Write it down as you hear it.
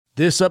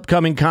This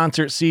upcoming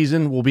concert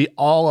season will be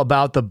all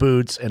about the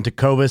boots, and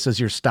Tecovas is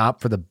your stop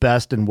for the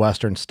best in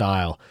Western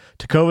style.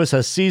 Tecovas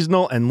has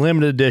seasonal and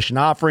limited edition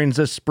offerings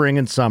this spring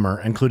and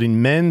summer,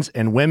 including men's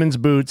and women's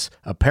boots,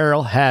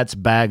 apparel, hats,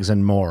 bags,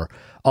 and more.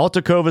 All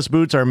Tecovas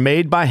boots are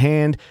made by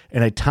hand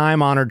in a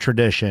time-honored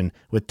tradition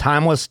with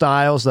timeless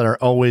styles that are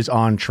always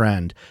on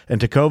trend. And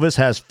Tecovas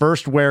has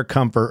first wear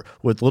comfort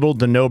with little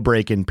to no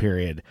break-in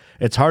period.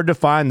 It's hard to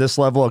find this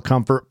level of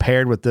comfort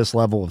paired with this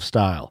level of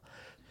style.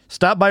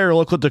 Stop by your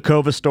local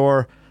Tecovas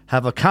store,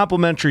 have a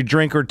complimentary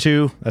drink or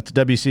two, that's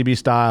WCB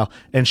style,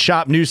 and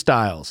shop new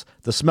styles.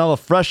 The smell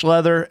of fresh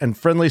leather and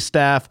friendly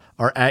staff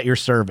are at your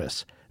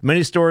service.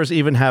 Many stores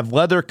even have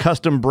leather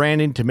custom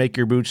branding to make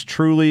your boots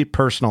truly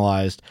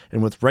personalized.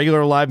 And with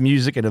regular live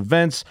music and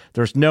events,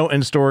 there's no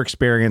in-store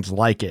experience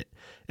like it.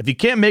 If you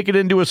can't make it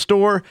into a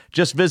store,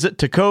 just visit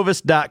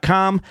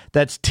tecovas.com.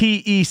 That's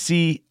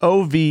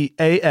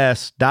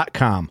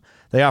TECOVAS.com.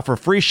 They offer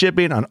free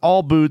shipping on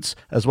all boots,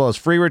 as well as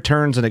free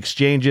returns and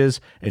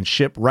exchanges, and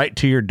ship right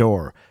to your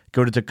door.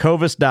 Go to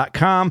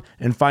tecovas.com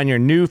and find your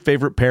new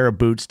favorite pair of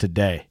boots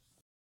today.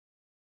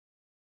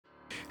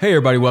 Hey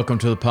everybody, welcome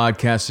to the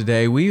podcast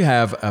today. We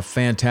have a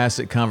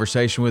fantastic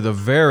conversation with a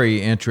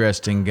very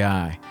interesting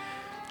guy.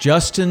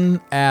 Justin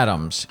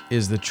Adams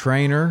is the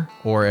trainer,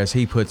 or as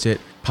he puts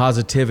it,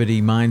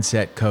 positivity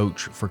mindset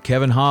coach for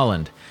Kevin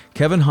Holland.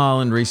 Kevin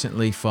Holland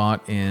recently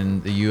fought in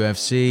the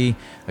UFC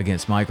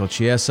against Michael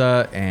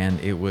Chiesa, and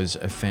it was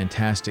a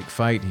fantastic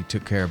fight. He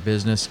took care of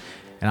business,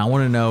 and I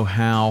want to know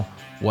how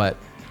what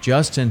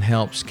Justin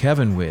helps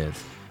Kevin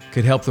with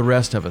could help the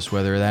rest of us,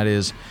 whether that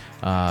is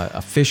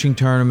a fishing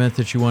tournament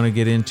that you want to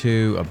get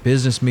into, a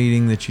business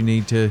meeting that you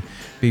need to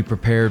be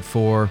prepared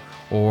for,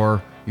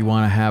 or you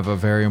want to have a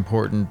very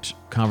important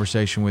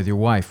conversation with your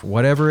wife.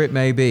 Whatever it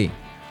may be,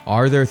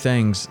 are there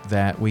things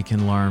that we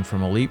can learn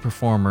from elite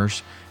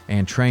performers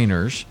and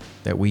trainers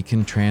that we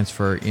can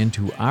transfer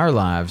into our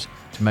lives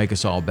to make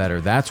us all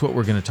better? That's what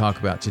we're going to talk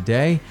about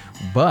today,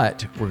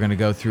 but we're going to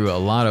go through a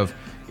lot of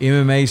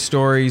MMA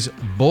stories,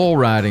 bull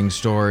riding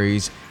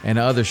stories, and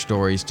other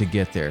stories to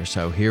get there.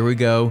 So here we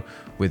go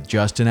with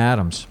Justin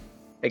Adams.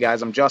 Hey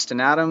guys, I'm Justin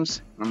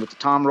Adams. I'm with the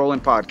Tom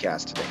Rowland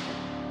podcast today.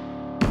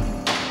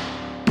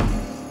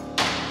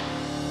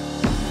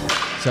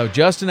 So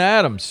Justin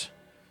Adams,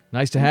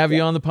 nice to have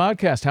you on the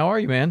podcast. How are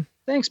you, man?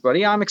 Thanks,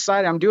 buddy. I'm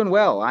excited. I'm doing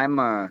well.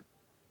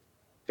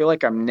 Feel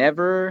like I'm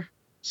never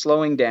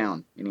slowing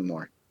down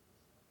anymore.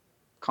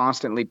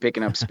 Constantly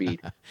picking up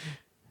speed.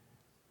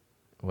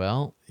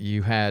 Well,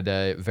 you had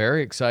a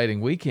very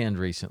exciting weekend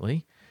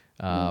recently.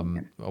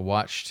 I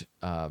watched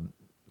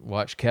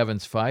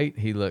Kevin's fight.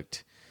 He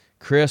looked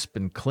crisp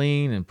and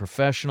clean and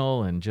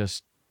professional and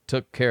just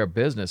took care of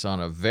business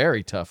on a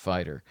very tough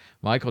fighter.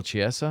 Michael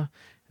Chiesa,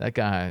 that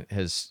guy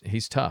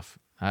he's tough.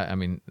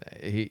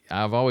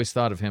 I've always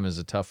thought of him as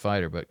a tough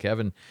fighter, but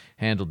Kevin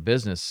handled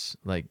business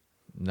like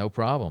no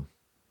problem.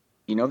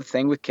 You know, the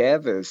thing with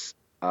Kev is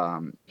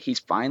he's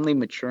finally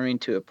maturing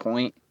to a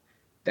point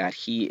that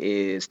he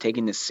is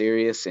taking this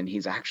serious and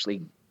he's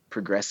actually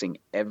progressing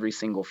every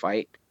single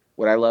fight.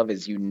 What I love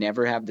is you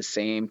never have the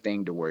same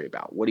thing to worry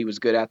about. What he was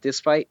good at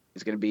this fight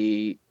is going to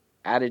be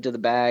added to the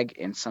bag,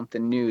 and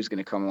something new is going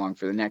to come along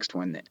for the next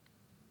one. That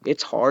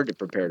it's hard to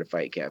prepare to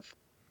fight Kev.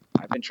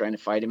 I've been trying to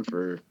fight him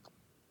for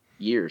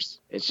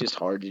years. It's just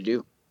hard to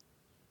do.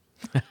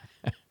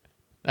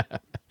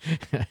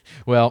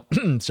 Well,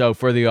 so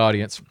for the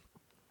audience,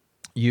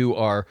 you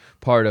are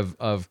part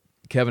of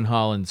Kevin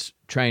Holland's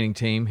training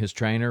team, his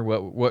trainer.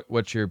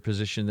 What's your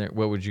position there?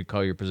 What would you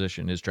call your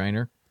position? His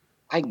trainer?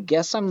 I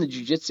guess I'm the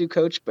jiu-jitsu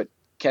coach, but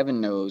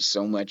Kevin knows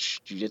so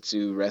much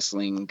jiu-jitsu,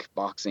 wrestling,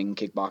 boxing,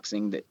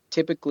 kickboxing that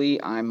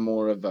typically I'm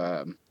more of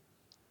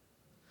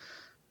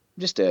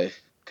just a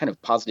kind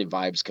of positive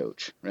vibes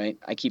coach, right?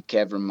 I keep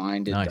Kev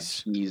reminded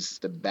that he's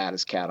the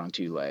baddest cat on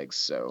two legs.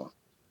 So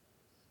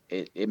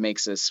it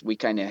makes us, we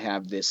kind of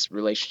have this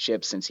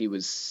relationship since he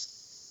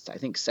was, I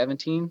think,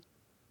 17,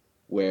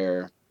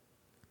 where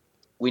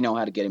we know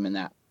how to get him in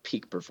that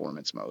peak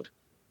performance mode.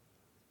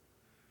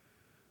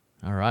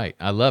 All right.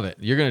 I love it.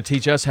 You're going to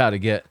teach us how to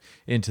get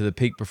into the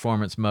peak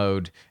performance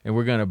mode, and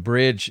we're going to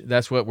bridge.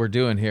 That's what we're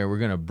doing here. We're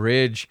going to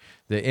bridge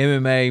the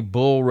MMA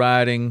bull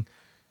riding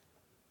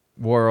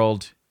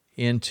world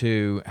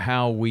into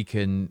how we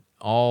can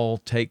all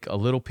take a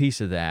little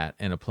piece of that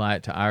and apply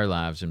it to our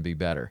lives and be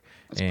better.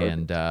 That's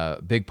and a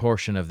big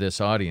portion of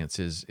this audience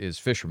is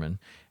fishermen,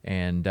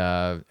 and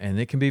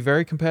it can be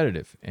very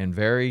competitive and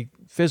very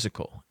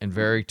physical and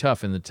very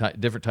tough in the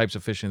different types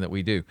of fishing that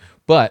we do.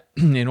 But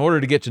in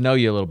order to get to know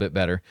you a little bit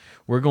better,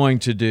 we're going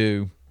to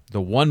do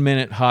the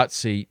 1-minute hot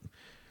seat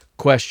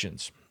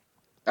questions.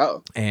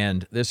 Oh.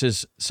 And this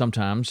is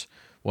sometimes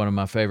one of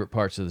my favorite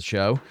parts of the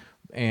show,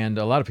 and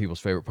a lot of people's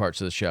favorite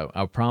parts of the show.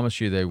 I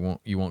promise you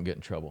you won't get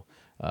in trouble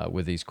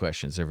with these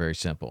questions. They're very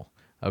simple.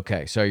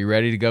 Okay, so are you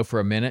ready to go for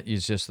a minute?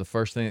 It's just the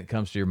first thing that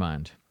comes to your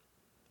mind.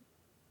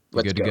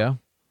 Good to go?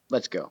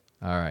 Let's go.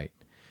 All right.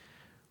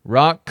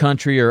 Rock,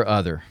 country, or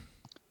other?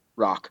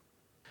 Rock.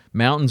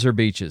 Mountains or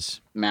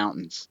beaches?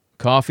 Mountains.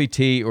 Coffee,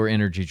 tea, or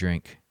energy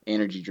drink?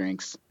 Energy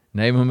drinks.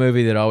 Name a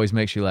movie that always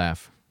makes you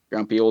laugh.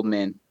 Grumpy Old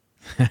Men.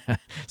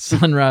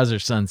 Sunrise or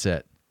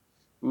sunset?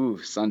 Ooh,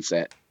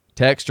 sunset.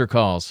 Text or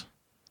calls?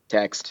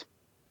 Text.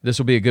 This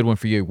will be a good one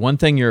for you. One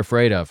thing you're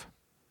afraid of?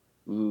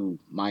 Ooh,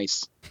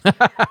 mice.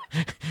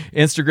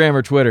 Instagram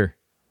or Twitter?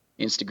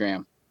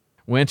 Instagram.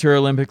 Winter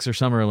Olympics or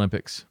Summer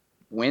Olympics?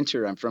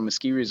 Winter. I'm from a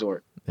ski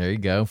resort. There you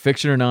go.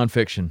 Fiction or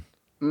nonfiction?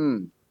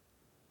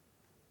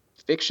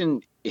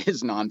 Fiction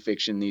is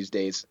nonfiction these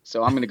days,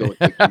 so I'm going to go with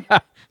fiction.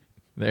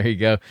 There you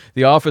go.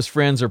 The Office,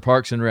 Friends, or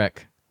Parks and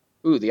Rec?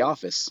 Ooh, The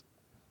Office.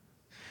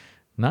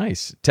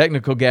 Nice.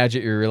 Technical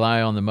gadget you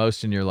rely on the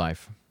most in your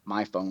life?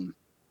 My phone.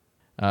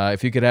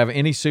 If you could have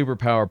any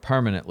superpower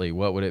permanently,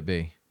 what would it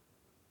be?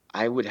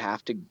 I would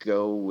have to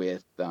go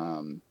with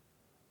the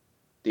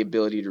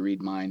ability to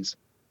read minds.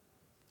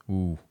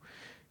 Ooh.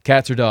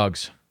 Cats or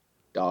dogs?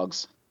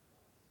 Dogs.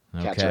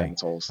 Cats are Okay.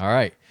 assholes. All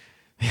right.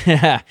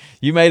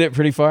 You made it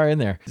pretty far in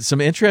there.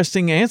 Some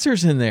interesting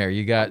answers in there.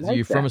 You got like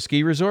you from that. a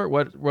ski resort?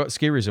 What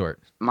ski resort?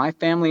 My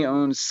family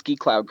owns Ski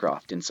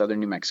Cloudcroft in southern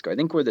New Mexico. I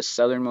think we're the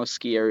southernmost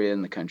ski area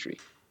in the country.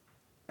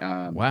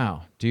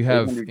 Wow. Do you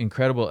have 800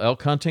 incredible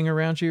elk hunting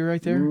around you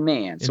right there?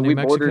 Man, in so New we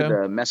border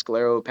Mexico? the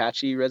Mescalero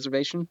Apache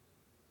Reservation,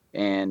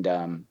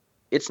 and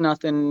it's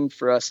nothing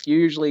for us.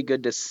 Usually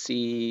good to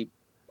see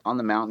on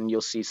the mountain.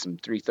 You'll see some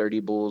 330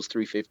 bulls,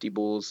 350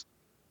 bulls,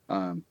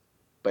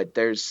 but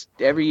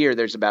every year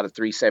there's about a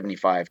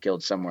 375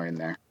 killed somewhere in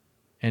there.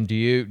 And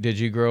did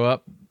you grow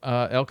up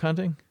elk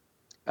hunting?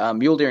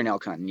 Mule deer and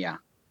elk hunting, yeah.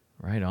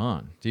 Right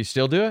on. Do you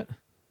still do it?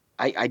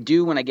 I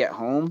do when I get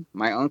home.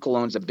 My uncle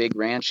owns a big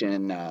ranch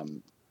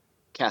in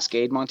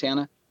Cascade,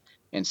 Montana.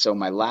 And so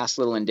my last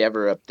little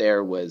endeavor up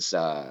there was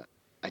I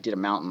did a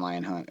mountain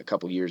lion hunt a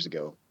couple years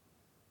ago.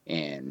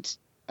 And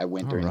I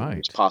went All during the right.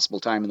 worst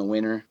possible time in the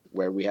winter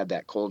where we had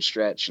that cold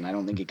stretch, and I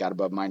don't think it got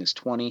above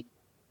 -20.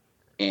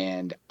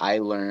 And I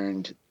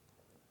learned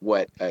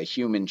what a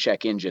human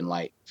check engine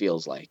light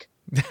feels like.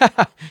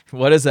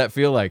 What does that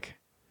feel like?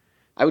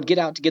 I would get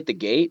out to get the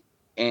gate,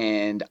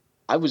 and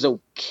I was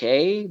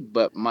okay,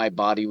 but my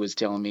body was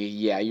telling me,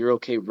 yeah, you're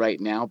okay right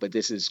now, but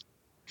this is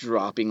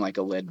dropping like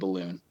a lead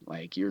balloon.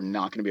 Like, you're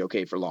not going to be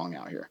okay for long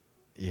out here.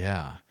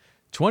 Yeah.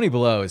 20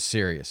 below is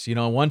serious. You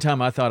know, one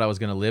time I thought I was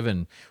going to live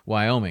in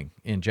Wyoming,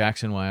 in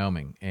Jackson,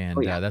 Wyoming, and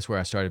Oh, yeah. that's where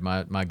I started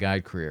my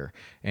guide career.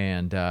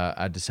 And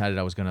I decided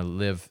I was going to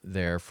live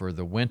there for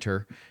the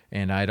winter,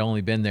 and I'd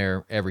only been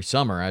there every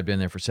summer. I'd been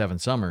there for 7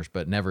 summers,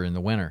 but never in the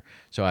winter.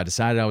 So I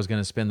decided I was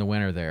going to spend the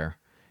winter there,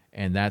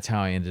 and that's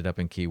how I ended up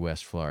in Key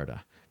West,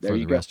 Florida. There For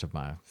you the go. rest of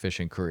my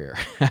fishing career.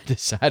 I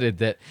decided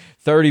that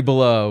 30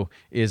 below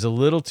is a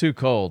little too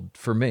cold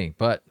for me,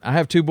 but I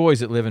have 2 boys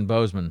that live in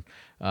Bozeman,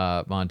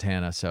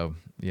 Montana, so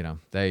you know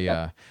they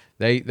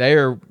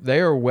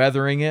are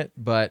weathering it.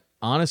 But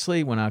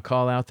honestly, when I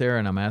call out there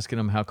and I'm asking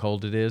them how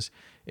cold it is,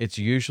 it's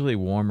usually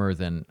warmer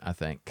than I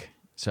think.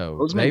 So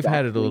Bozeman's they've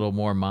had it a actually- little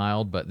more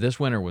mild, but this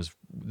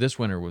last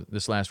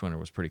winter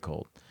was pretty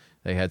cold.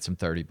 They had some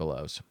 30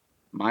 belows.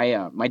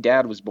 My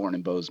dad was born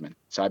in Bozeman,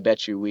 so I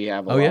bet you we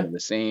have a Oh, lot yeah? of the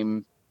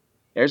same.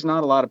 There's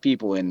not a lot of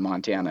people in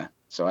Montana,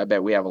 so I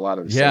bet we have a lot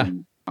of the Yeah.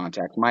 same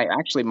contacts.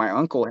 My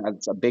uncle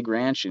has a big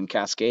ranch in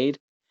Cascade,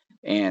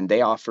 and they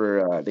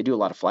do a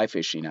lot of fly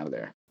fishing out of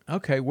there.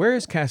 Okay, where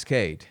is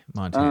Cascade,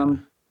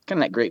 Montana? Kind of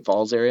that Great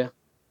Falls area.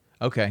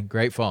 Okay,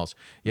 Great Falls.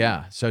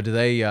 Yeah. So do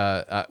they?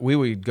 We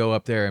would go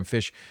up there and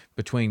fish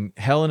between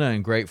Helena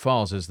and Great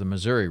Falls is the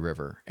Missouri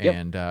River, Yep.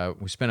 and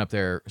we spent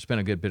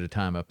a good bit of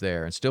time up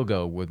there, and still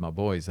go with my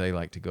boys. They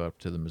like to go up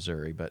to the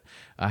Missouri, but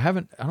I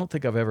don't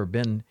think I've ever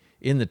been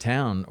in the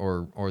town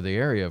or the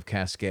area of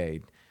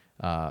Cascade.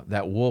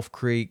 That Wolf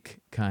Creek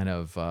kind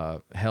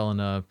of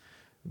Helena,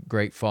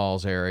 Great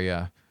Falls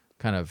area,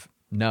 kind of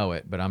know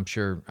it, but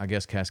I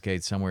guess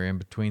Cascade's somewhere in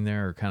between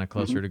there, or kind of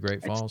closer to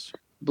Great Falls.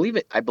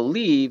 I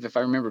believe, if I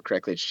remember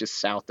correctly, it's just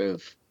south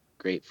of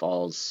Great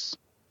Falls.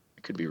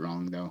 I could be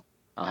wrong though.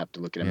 I'll have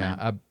to look at a Yeah, map.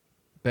 I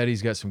bet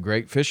he's got some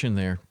great fishing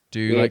there. Do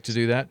you like to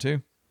do that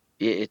too?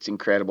 It's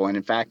incredible, and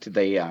in fact,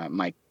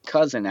 my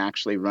cousin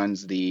actually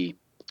runs the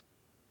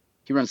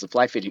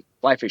fly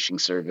fishing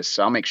service.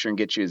 So I'll make sure and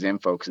get you his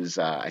info because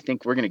I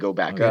think we're gonna go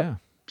back Oh, up. yeah.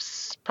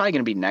 It's probably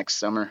gonna be next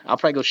summer. I'll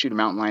probably go shoot a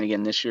mountain lion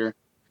again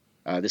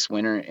this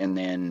winter, and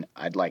then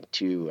I'd like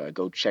to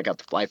go check out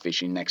the fly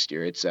fishing next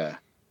year.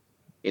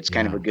 It's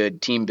kind of Yeah. a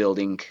good team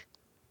building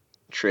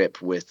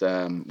trip with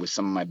some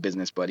of my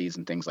business buddies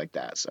and things like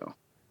that. So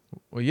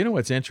Well, you know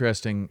what's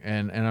interesting,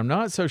 and I'm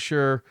not so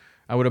sure.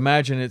 I would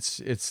imagine it's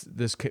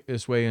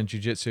this way in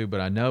jiu-jitsu, but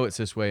I know it's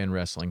this way in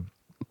wrestling.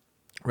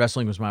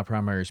 Wrestling was my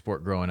primary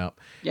sport growing up.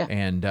 Yeah.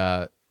 And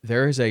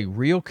there is a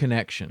real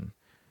connection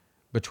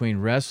between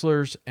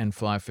wrestlers and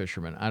fly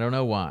fishermen. I don't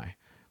know why,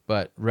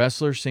 but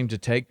wrestlers seem to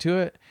take to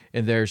it.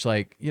 And there's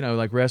like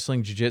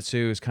wrestling,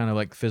 jiu-jitsu is kind of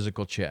like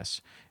physical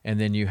chess. And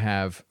then you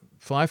have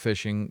fly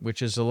fishing,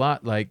 which is a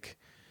lot like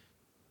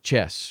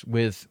chess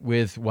with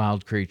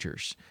wild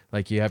creatures.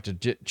 Like you have to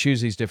choose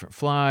these different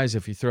flies.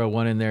 If you throw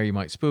one in there, you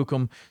might spook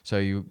them. So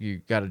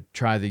you got to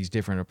try these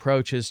different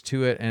approaches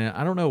to it. And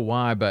I don't know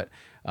why, but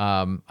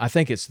I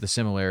think it's the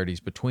similarities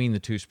between the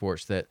two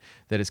sports that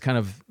it's kind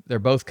of, they're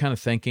both kind of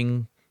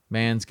thinking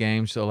man's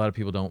games. So a lot of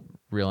people don't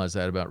realize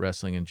that about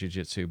wrestling and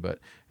jiu-jitsu,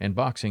 and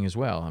boxing as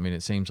well. I mean,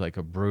 it seems like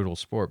a brutal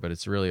sport, but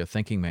it's really a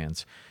thinking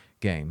man's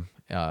game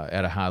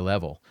at a high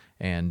level.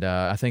 And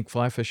I think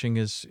fly fishing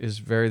is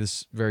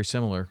very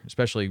similar,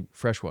 especially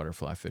freshwater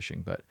fly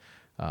fishing. But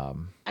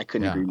I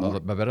couldn't agree more. I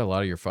bet a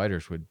lot of your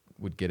fighters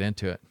would get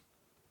into it.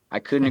 I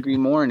couldn't agree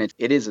more, and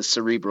it is a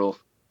cerebral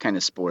kind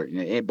of sport,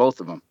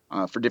 both of them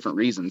for different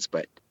reasons,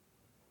 but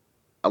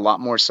a lot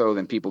more so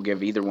than people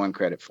give either one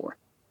credit for.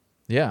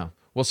 Yeah.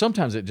 Well,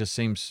 sometimes it just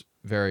seems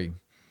very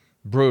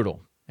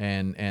brutal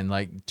and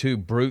like two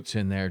brutes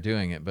in there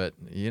doing it. But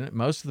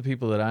most of the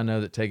people that I know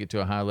that take it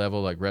to a high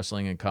level, like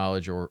wrestling in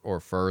college or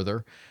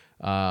further,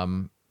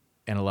 and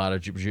a lot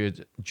of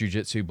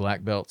jiu-jitsu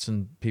black belts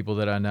and people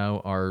that I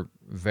know are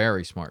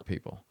very smart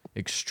people,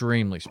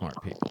 extremely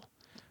smart people.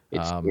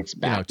 It's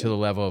back to the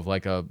level of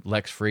like a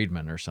Lex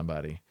Friedman or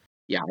somebody.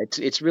 Yeah,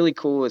 it's really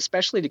cool,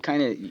 especially to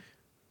kind of,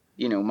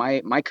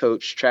 my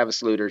coach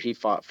Travis Luter, he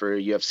fought for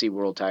a UFC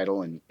world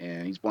title, and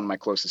he's one of my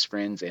closest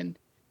friends. And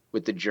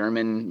with the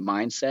German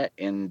mindset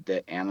and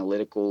the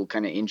analytical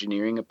kind of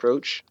engineering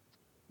approach,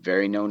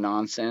 very no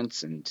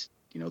nonsense, and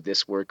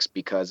this works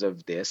because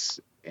of this,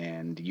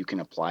 and you can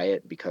apply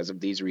it because of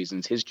these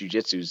reasons. His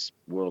jiu-jitsu's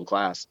world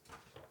class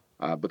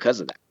because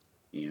of that,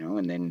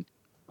 and then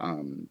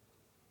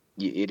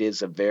it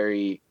is a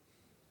very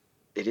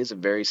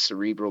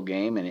cerebral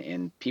game,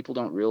 and people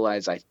don't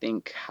realize, I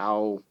think,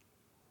 how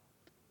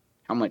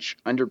much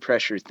under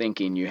pressure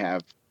thinking you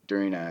have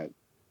during a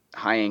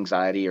high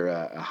anxiety or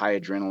a high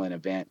adrenaline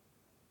event,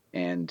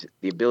 and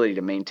the ability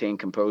to maintain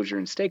composure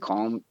and stay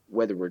calm,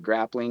 whether we're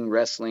grappling,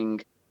 wrestling,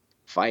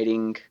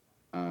 fighting,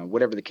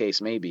 whatever the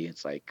case may be.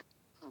 It's like,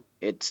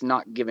 it's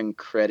not given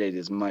credit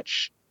as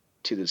much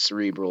to the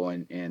cerebral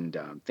and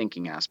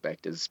thinking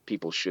aspect as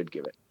people should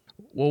give it.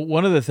 Well,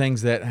 one of the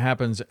things that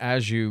happens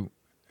as you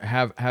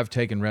have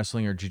taken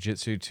wrestling or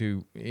jiu-jitsu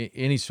to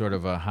any sort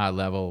of a high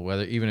level,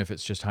 whether even if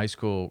it's just high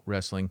school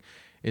wrestling,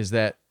 is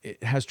that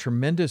it has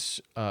tremendous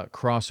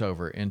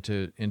crossover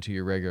into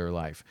your regular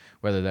life,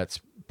 whether that's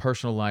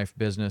personal life,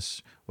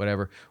 business,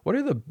 whatever. What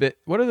are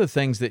the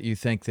things that you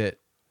think that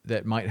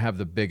might have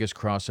the biggest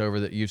crossover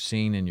that you've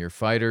seen in your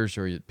fighters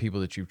or people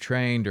that you've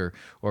trained or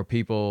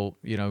people,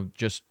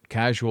 just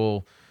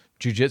casual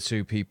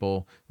jiu-jitsu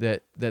people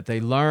that they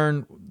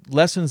learn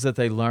lessons that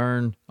they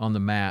learn on the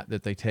mat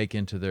that they take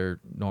into their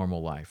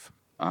normal life?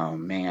 Oh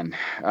man,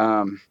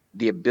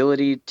 the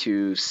ability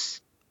to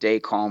stay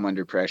calm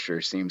under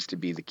pressure seems to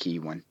be the key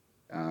one.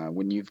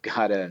 When you've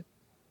got a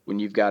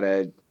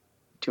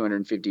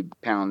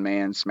 250-pound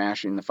man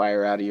smashing the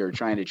fire out of you or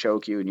trying to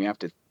choke you, and you have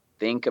to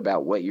think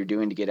about what you're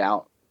doing to get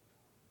out,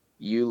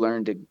 you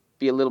learn to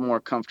be a little more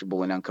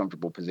comfortable in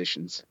uncomfortable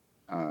positions.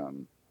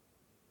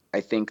 I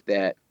think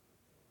that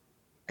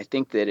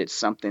it's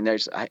something.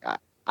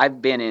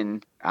 I'm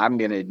going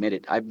to admit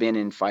it. I've been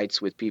in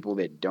fights with people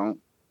that don't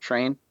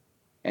train,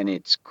 and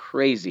it's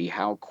crazy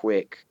how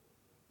quick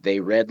they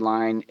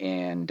redline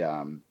and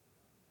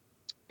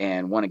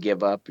want to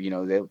give up.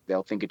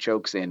 They'll think a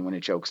choke's in when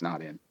a choke's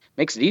not in.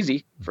 Makes it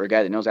easy for a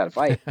guy that knows how to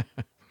fight.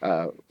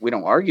 We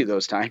don't argue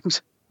those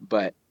times,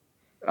 but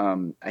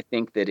I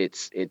think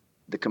that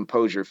the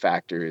composure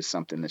factor is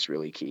something that's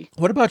really key.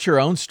 What about your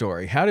own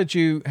story? How did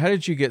you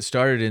get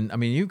started in? I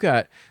mean, you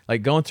got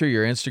like going through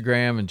your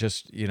Instagram and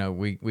just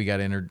we got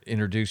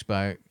introduced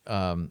by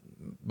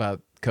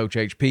Coach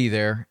HP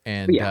there,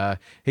 and Yeah.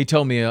 he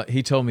told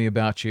me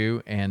about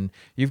you, and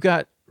you've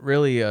got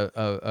really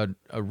a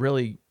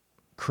really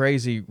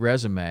crazy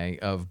resume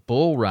of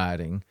bull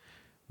riding,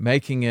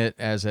 making it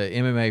as a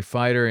MMA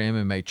fighter,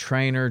 MMA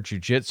trainer,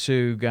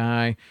 jiu-jitsu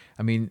guy.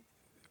 I mean,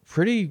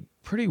 pretty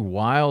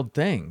wild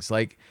things.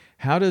 Like,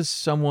 how does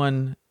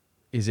someone,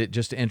 is it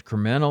just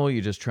incremental? You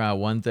just try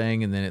one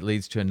thing and then it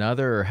leads to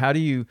another, or how do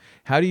you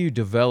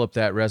develop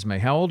that resume?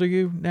 How old are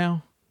you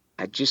now?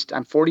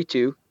 I'm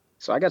 42,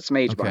 so I got some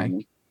age behind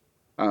me.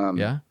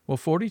 Yeah. Well,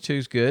 42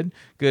 is good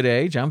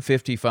age. I'm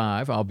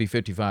 55. I'll be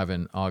 55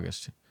 in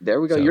August. There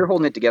we go. So. You're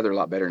holding it together a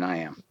lot better than I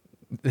am.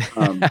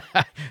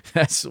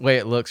 That's the way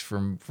it looks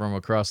from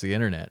across the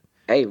internet.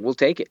 Hey, we'll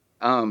take it.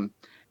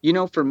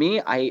 For me,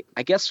 I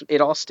guess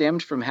it all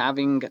stemmed from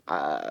having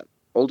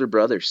older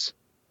brothers,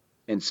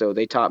 and so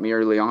they taught me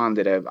early on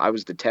that I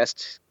was the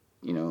test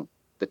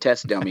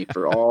dummy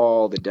for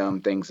all the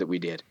dumb things that we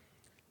did.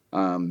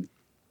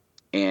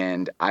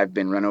 And I've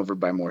been run over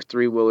by more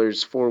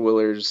three-wheelers,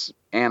 four-wheelers,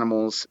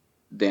 animals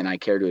than I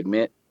care to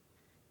admit.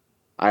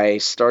 I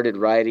started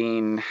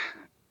riding,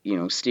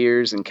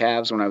 steers and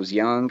calves when I was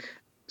young.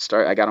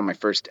 I got on my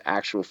first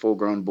actual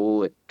full-grown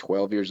bull at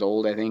 12 years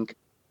old, I think.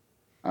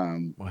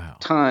 Wow.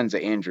 Tons of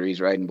injuries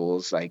riding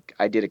bulls. Like,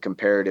 I did a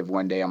comparative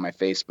one day on my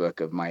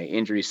Facebook of my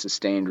injuries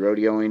sustained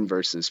rodeoing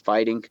versus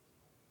fighting.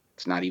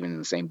 It's not even in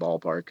the same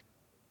ballpark.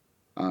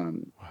 Wow.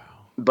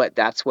 But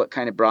that's what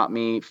kind of brought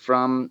me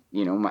from,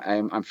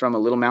 I'm from a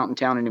little mountain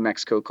town in New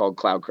Mexico called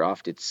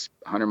Cloudcroft. It's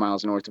 100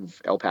 miles north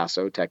of El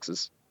Paso,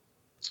 Texas.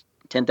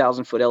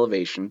 10,000 foot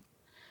elevation.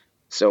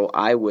 So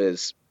I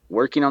was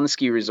working on the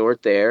ski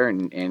resort there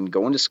and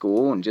going to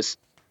school and just,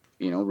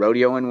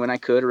 rodeoing when I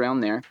could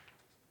around there.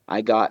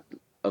 I got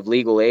of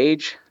legal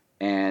age,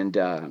 and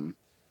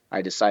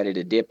I decided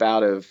to dip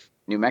out of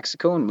New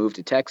Mexico and move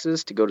to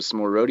Texas to go to some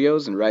more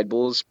rodeos and ride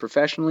bulls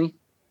professionally.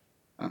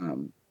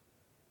 Um,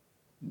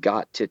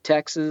 got to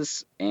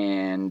Texas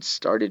and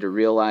started to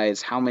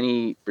realize how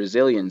many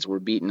Brazilians were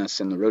beating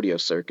us in the rodeo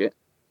circuit.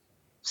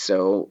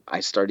 So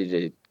I started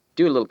to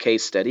do a little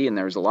case study, and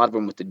there was a lot of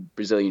them with the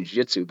Brazilian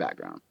Jiu-Jitsu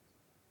background.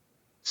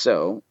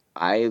 So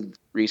I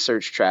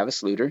researched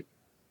Travis Luter.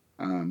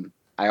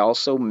 I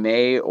also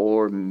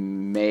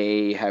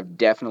may have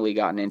definitely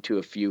gotten into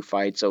a few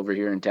fights over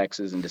here in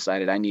Texas and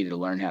decided I needed to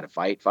learn how to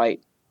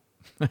fight.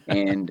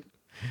 And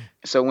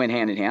so went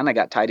hand in hand. I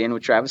got tied in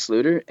with Travis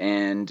Luter,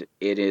 and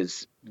it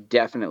is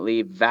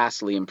definitely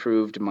vastly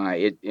improved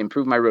my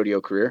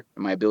rodeo career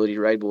and my ability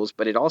to ride bulls,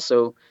 but it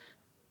also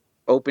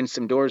opened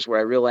some doors where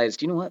I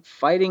realized, you know what,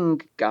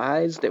 fighting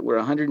guys that were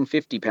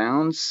 150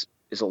 pounds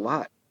is a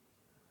lot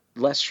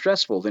less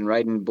stressful than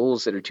riding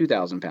bulls that are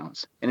 2,000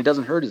 pounds, and it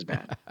doesn't hurt as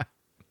bad.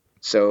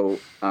 So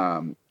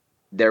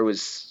there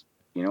was,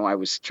 I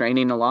was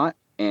training a lot,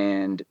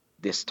 and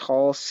this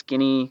tall,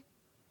 skinny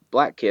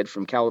black kid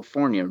from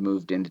California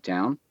moved into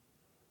town,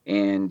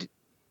 and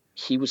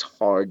he was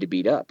hard to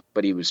beat up,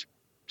 but he was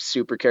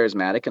super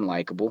charismatic and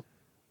likable.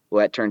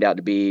 Well, that turned out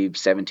to be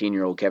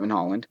 17-year-old Kevin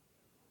Holland,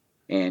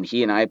 and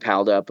he and I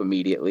palled up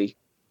immediately.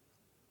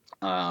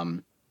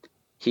 I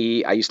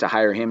used to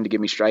hire him to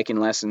give me striking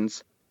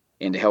lessons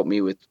and to help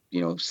me with,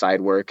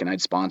 side work, and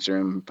I'd sponsor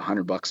him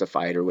 $100 a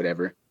fight or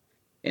whatever.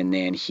 And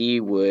then he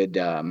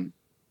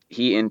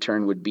in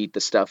turn would beat the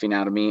stuffing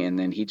out of me, and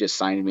then he just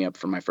signed me up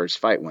for my first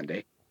fight one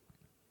day.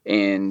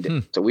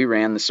 And so we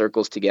ran the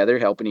circles together,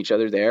 helping each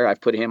other there.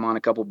 I've put him on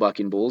a couple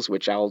bucking bulls,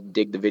 which I'll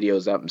dig the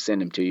videos up and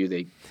send them to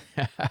you.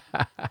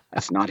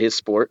 That's not his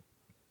sport.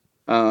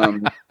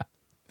 And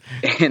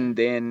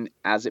then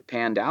as it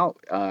panned out,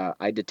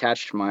 I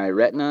detached my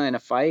retina in a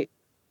fight.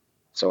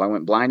 So I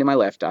went blind in my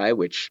left eye,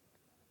 which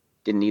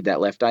didn't need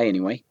that left eye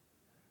anyway.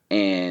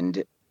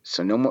 And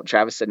so no more.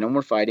 Travis said no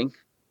more fighting.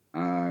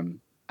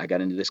 I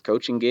got into this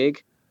coaching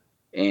gig,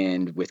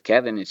 and with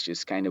Kevin, it's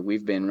just kind of,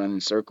 we've been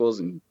running circles,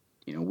 and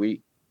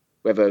we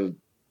have a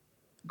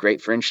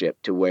great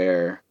friendship to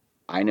where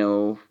I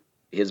know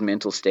his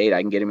mental state.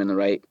 I can get him in the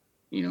right,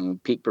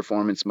 peak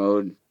performance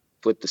mode,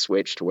 flip the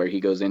switch to where he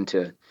goes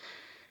into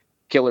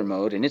killer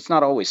mode, and it's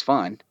not always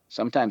fun.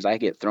 Sometimes I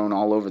get thrown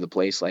all over the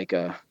place like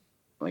a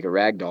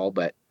rag doll,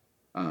 but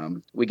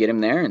we get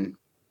him there, and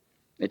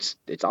it's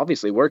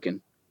obviously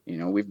working.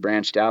 We've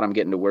branched out. I'm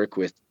getting to work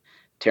with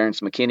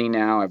Terrence McKinney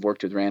now. I've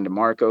worked with Randa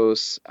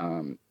Marcos,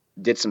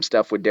 did some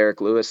stuff with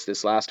Derek Lewis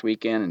this last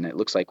weekend, and it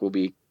looks like we'll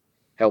be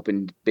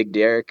helping Big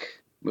Derek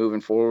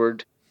moving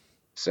forward.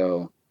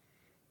 So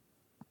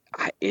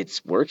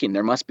it's working.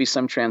 There must be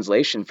some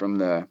translation from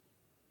the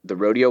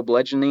rodeo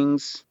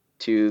bludgeonings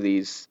to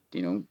these,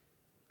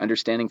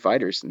 understanding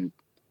fighters, and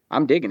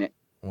I'm digging it.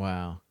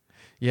 Wow.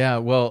 Yeah,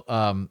 well,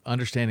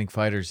 understanding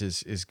fighters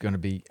is going to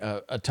be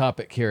a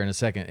topic here in a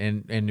second.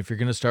 And if you're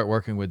going to start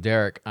working with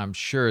Derek, I'm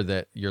sure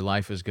that your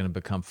life is going to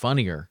become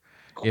funnier,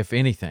 if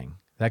anything.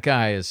 That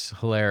guy is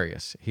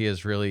hilarious. He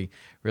is really,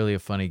 really a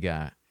funny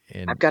guy.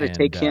 I've got to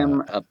take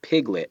him a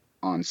piglet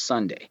on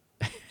Sunday.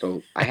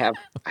 So I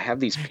have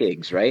these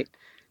pigs, right?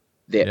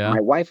 That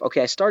my wife,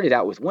 I started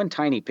out with one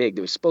tiny pig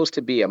that was supposed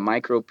to be a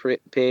micro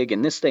pig,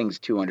 and this thing's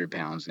 200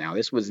 pounds now.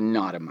 This was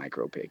not a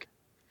micro pig.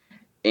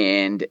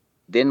 And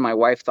then my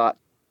wife thought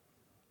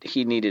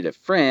he needed a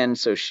friend,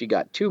 so she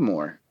got two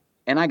more,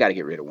 and I got to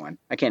get rid of one.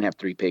 I can't have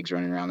three pigs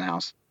running around the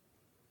house.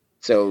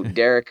 So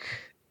Derek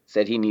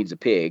said he needs a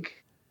pig,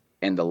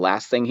 and the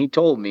last thing he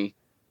told me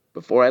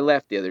before I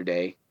left the other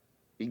day,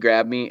 he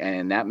grabbed me,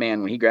 and that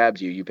man, when he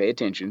grabs you, you pay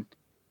attention.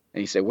 And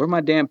he said, "Where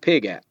my damn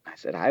pig at?" I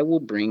said, "I will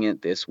bring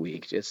it this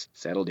week. Just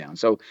settle down."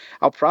 So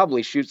I'll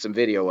probably shoot some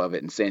video of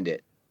it and send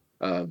it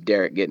of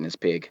Derek getting his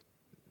pig.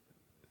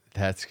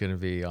 That's going to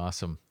be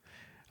awesome.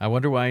 I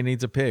wonder why he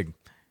needs a pig.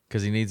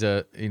 Because he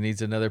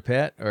needs another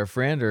pet or a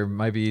friend, or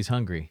maybe he's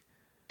hungry.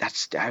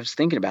 I was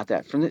thinking about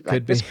that.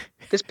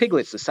 This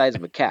piglet's the size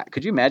of a cat.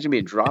 Could you imagine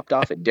being dropped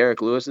off at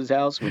Derek Lewis's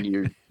house when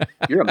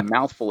you're a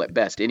mouthful at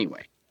best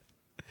anyway?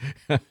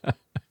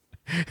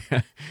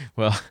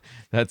 Well,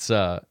 that's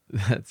going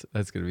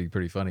to be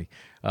pretty funny.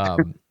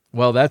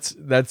 Well, that's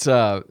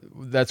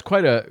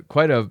quite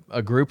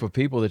a group of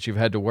people that you've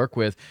had to work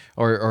with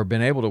or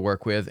been able to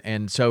work with,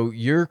 and so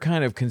you're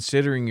kind of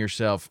considering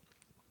yourself.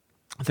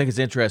 I think it's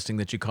interesting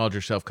that you called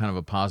yourself kind of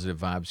a positive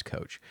vibes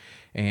coach,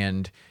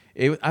 and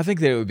I think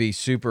that it would be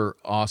super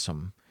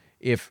awesome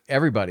if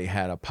everybody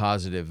had a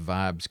positive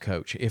vibes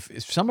coach. If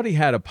somebody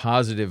had a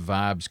positive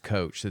vibes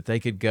coach that they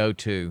could go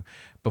to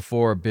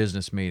before a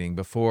business meeting,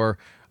 before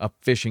a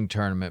fishing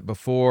tournament,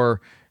 before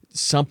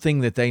something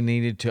that they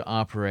needed to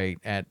operate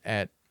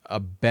at a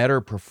better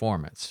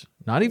performance,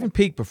 not even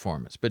peak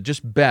performance, but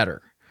just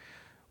better.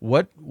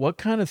 What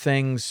kind of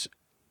things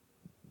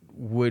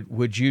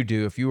would you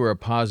do if you were a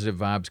positive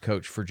vibes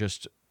coach for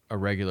just a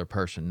regular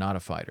person, not a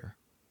fighter?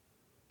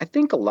 I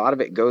think a lot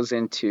of it goes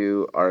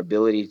into our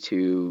ability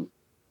to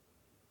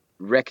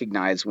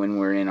recognize when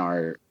we're in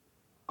our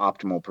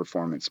optimal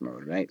performance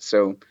mode, right?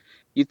 So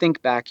you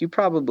think back, you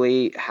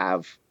probably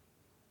have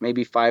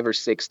maybe 5 or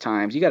 6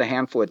 times, you got a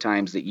handful of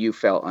times that you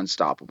felt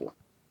unstoppable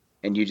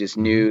and you just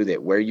Mm-hmm. knew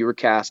that where you were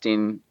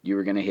casting, you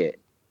were going to hit,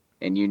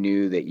 and you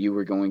knew that you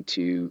were going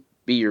to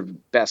be your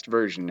best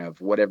version of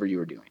whatever you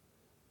were doing.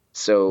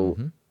 So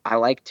Mm-hmm. I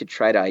like to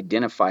try to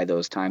identify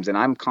those times, and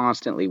I'm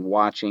constantly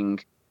watching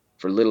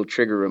for little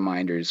trigger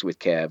reminders with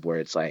Kev where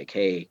it's like,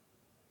 hey,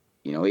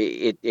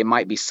 it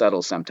might be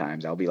subtle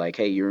sometimes. I'll be like,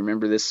 hey, you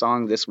remember this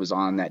song? This was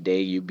on that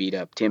day you beat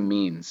up Tim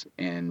Means,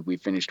 and we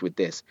finished with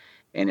this.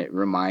 And it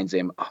reminds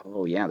him,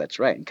 oh, yeah, that's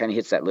right. And kind of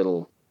hits that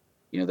little,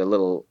 the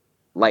little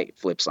light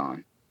flips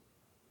on.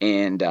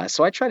 And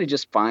so I try to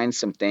just find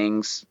some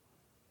things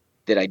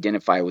that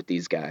identify with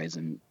these guys.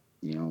 And,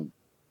 you know,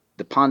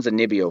 the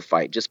Ponzinibbio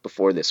fight just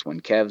before this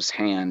one, Kev's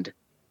hand,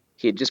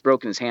 he had just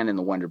broken his hand in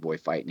the Wonder Boy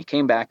fight, and he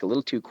came back a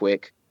little too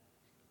quick,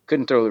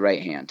 couldn't throw the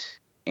right hand.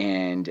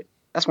 And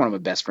that's one of my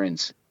best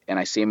friends. And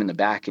I see him in the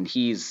back, and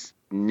he's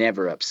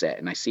never upset.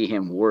 And I see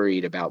him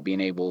worried about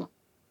being able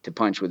to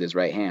punch with his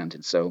right hand.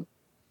 And so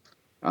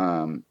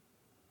um,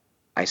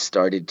 I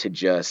started to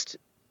just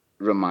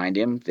remind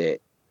him that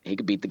he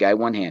could beat the guy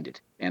one handed.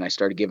 And I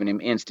started giving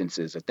him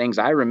instances of things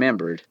I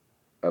remembered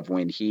of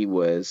when he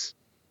was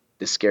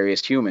the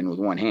scariest human with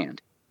one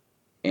hand.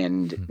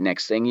 And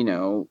next thing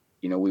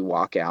we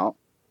walk out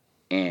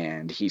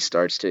and he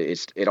starts to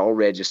it all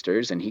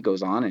registers and he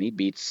goes on and he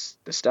beats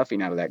the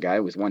stuffing out of that guy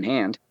with one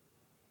hand,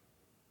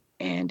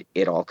 and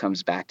it all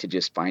comes back to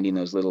just finding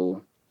those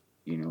little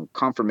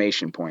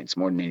confirmation points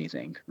more than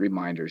anything,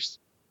 reminders,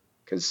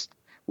 because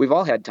we've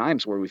all had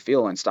times where we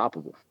feel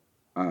unstoppable.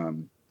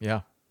 um,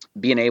 Yeah.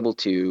 Being able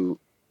to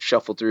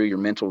shuffle through your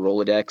mental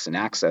Rolodex and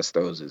access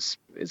those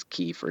is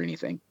key for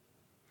anything.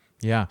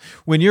 Yeah.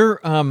 When you're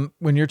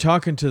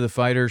talking to the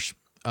fighters,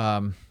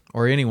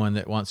 or anyone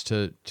that wants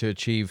to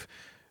achieve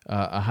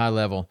a high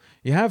level,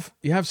 you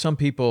have some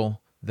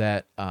people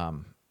that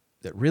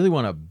really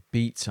want to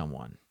beat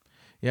someone.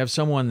 You have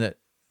someone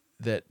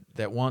that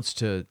wants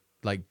to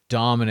like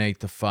dominate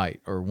the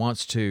fight or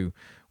wants to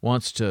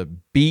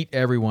beat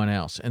everyone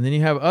else. And then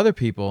you have other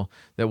people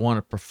that want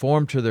to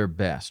perform to their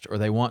best, or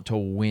they want to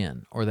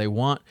win, or they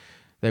want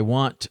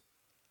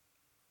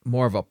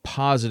more of a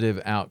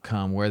positive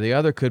outcome, where the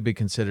other could be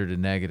considered a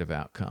negative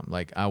outcome.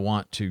 Like, I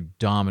want to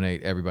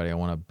dominate everybody. I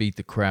want to beat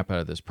the crap out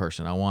of this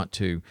person. I want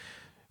to.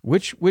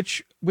 Which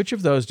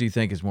of those do you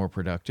think is more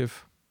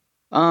productive?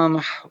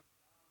 um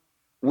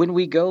when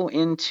we go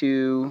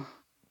into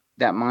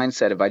that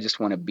mindset of I just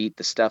want to beat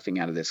the stuffing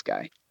out of this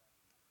guy,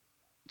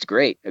 it's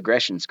great.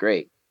 Aggression's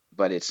great,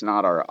 but it's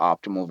not our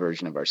optimal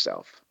version of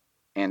ourselves.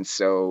 And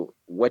so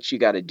what you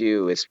got to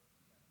do is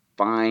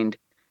find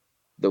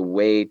the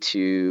way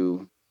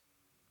to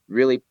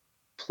really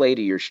play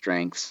to your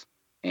strengths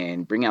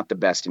and bring out the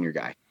best in your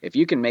guy. If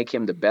you can make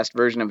him the best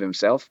version of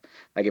himself,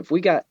 like if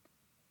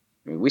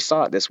we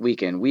saw it this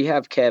weekend, we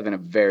have Kev in a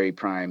very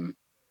prime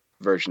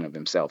version of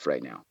himself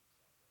right now.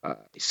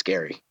 He's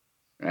scary,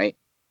 right?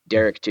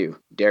 Derek too.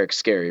 Derek's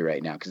scary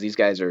right now because these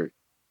guys are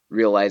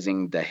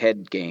realizing the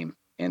head game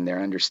and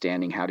they're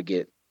understanding how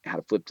to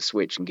flip the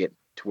switch and get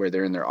to where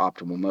they're in their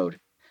optimal mode.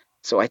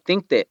 So I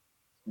think that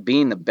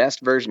being the best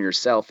version of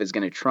yourself is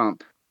going to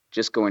trump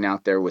just going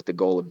out there with the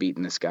goal of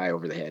beating this guy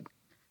over the head.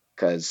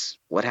 Because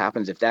what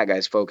happens if that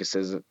guy's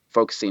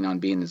focusing on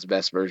being his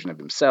best version of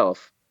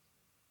himself?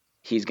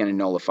 He's going to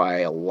nullify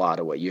a lot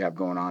of what you have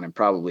going on and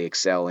probably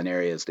excel in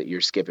areas that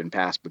you're skipping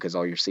past because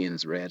all you're seeing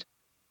is red.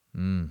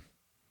 Mm,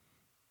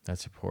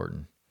 that's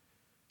important.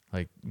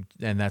 Like,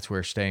 and that's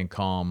where staying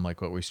calm,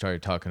 like what we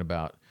started talking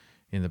about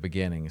in the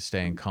beginning, is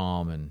staying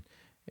calm and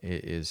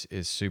is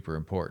super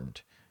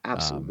important.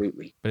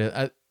 Absolutely.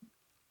 But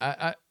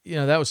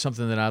that was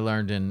something that I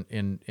learned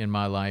in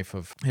my life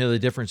of the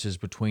differences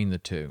between the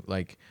two,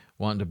 like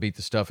wanting to beat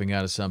the stuffing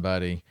out of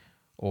somebody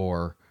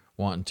or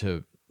wanting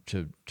to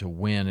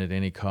win at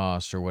any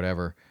cost or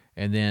whatever,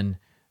 and then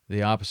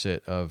the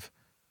opposite of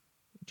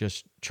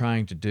just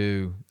trying to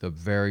do the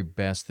very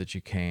best that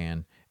you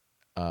can,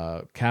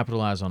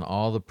 capitalize on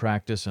all the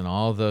practice and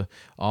all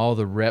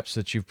the reps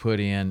that you've put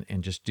in,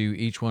 and just do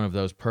each one of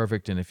those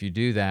perfect. And if you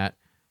do that,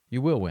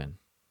 you will win,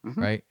 Mm-hmm.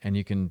 right? And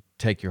you can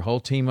take your whole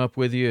team up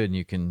with you, and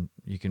you can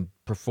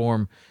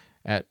perform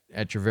at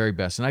your very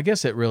best. And I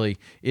guess it really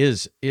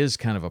is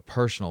kind of a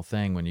personal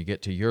thing when you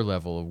get to your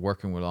level of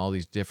working with all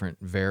these different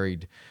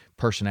varied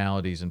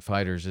personalities and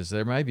fighters. Is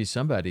there might be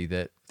somebody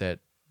that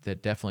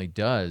definitely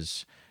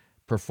does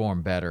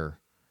perform better,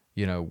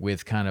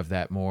 with kind of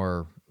that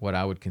more what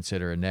I would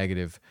consider a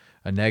negative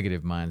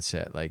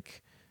mindset.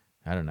 Like,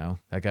 I don't know,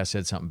 that guy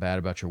said something bad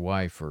about your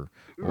wife, or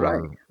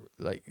Right.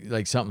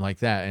 like something like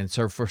that. And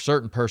so for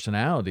certain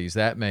personalities,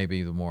 that may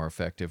be the more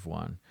effective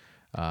one.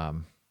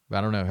 But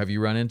I don't know. Have you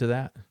run into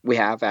that? We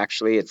have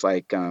actually. It's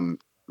like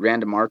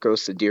Randa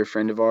Marcos, a dear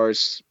friend of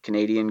ours,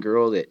 Canadian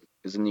girl that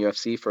was in the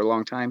UFC for a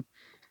long time,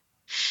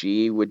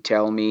 she would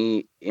tell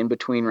me in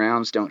between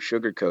rounds, don't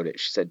sugarcoat it.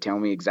 She said, tell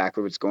me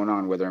exactly what's going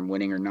on, whether I'm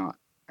winning or not.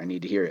 I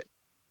need to hear it.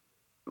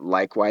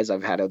 Likewise,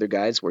 I've had other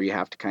guys where you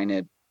have to kind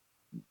of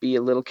be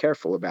a little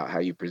careful about how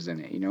you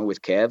present it.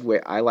 With Kev,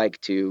 where I like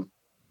to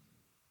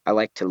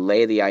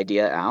lay the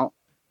idea out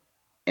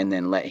and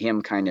then let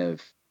him kind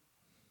of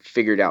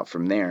figure it out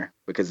from there,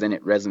 because then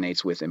it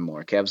resonates with him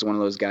more. Kev's one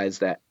of those guys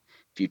that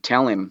if you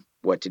tell him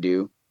what to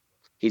do,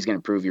 he's going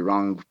to prove you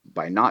wrong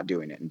by not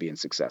doing it and being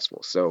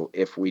successful. So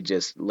if we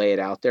just lay it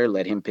out there,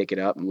 let him pick it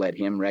up and let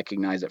him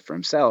recognize it for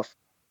himself,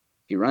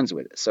 he runs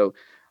with it. So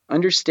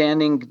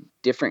understanding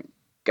different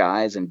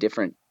guys and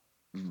different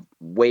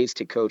ways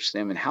to coach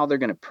them and how they're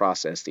going to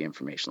process the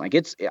information. Like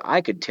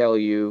I could tell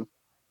you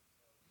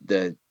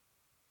the,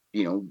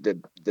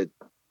 the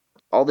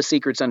all the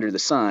secrets under the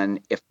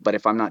sun, but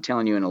if I'm not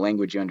telling you in a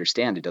language you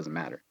understand, it doesn't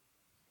matter.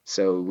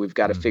 So we've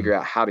got to figure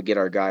out how to get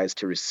our guys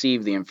to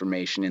receive the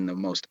information in the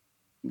most,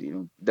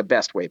 the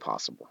best way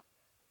possible.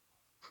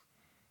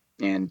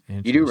 And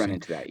you do run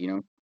into that,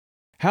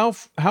 How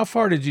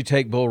far did you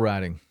take bull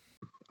riding?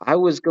 I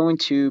was going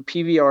to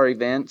PVR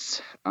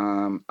events.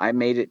 I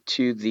made it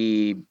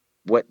to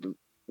what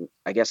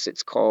I guess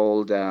it's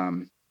called,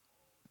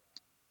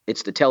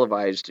 it's the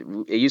televised,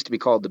 it used to be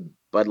called the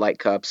Bud Light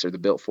Cups or the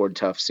Built Ford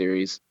Tough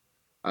series.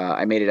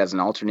 I made it as an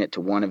alternate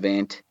to one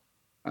event,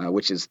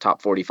 which is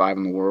top 45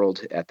 in the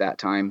world at that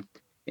time.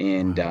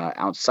 And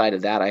outside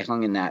of that, I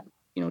hung in that,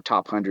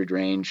 top 100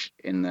 range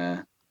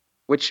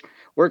which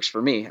works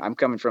for me. I'm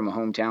coming from a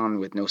hometown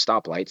with no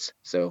stoplights.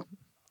 So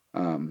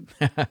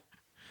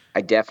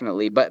I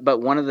definitely,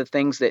 but one of the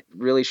things that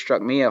really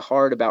struck me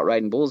hard about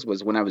riding bulls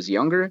was when I was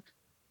younger,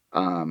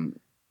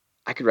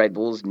 I could ride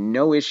bulls,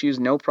 no issues,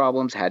 no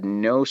problems, had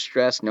no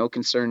stress, no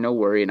concern, no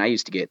worry. And I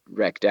used to get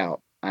wrecked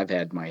out. I've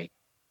had my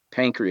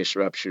pancreas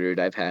ruptured.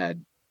 I've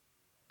had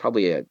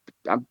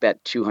I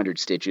bet 200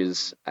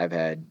 stitches. I've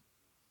had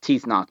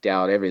teeth knocked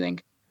out,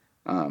 everything.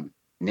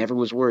 Never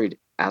was worried.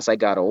 As I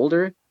got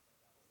older,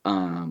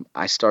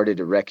 I started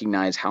to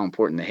recognize how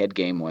important the head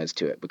game was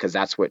to it, because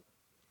that's what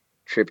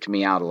tripped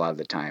me out a lot of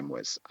the time.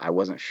 Was I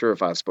wasn't sure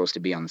if I was supposed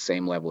to be on the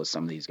same level as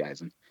some of these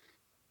guys. And,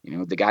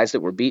 the guys that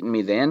were beating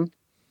me then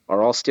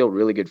are all still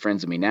really good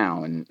friends of me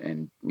now,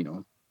 and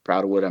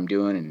proud of what I'm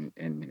doing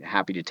and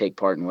happy to take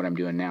part in what I'm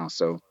doing now.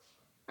 So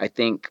I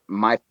think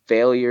my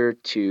failure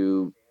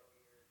to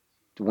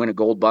win a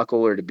gold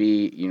buckle or to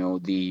be,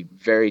 the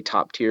very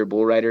top tier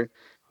bull rider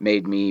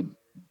made me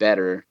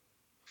better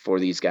for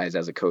these guys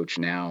as a coach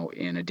now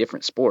in a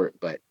different sport,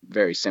 but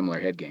very similar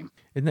head game.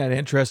 Isn't that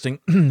interesting?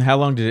 How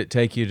long did it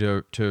take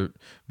you to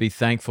be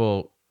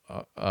thankful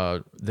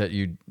that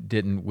you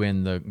didn't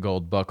win the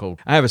gold buckle?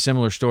 I have a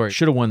similar story.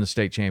 Should have won the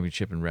state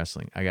championship in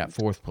wrestling. I got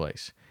fourth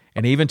place.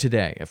 And even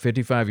today, at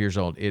 55 years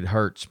old, it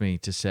hurts me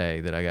to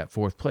say that I got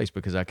fourth place,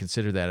 because I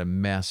consider that a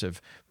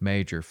massive,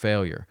 major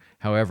failure.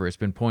 However, it's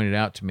been pointed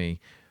out to me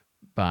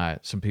by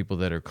some people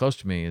that are close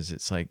to me,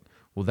 it's like,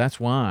 well, that's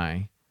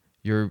why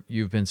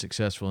you've been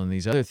successful in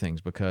these other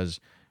things, because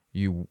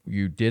you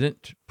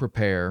didn't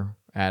prepare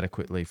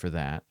adequately for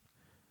that.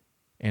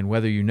 And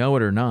whether you know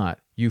it or not,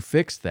 you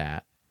fixed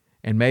that.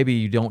 And maybe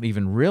you don't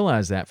even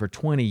realize that for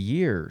 20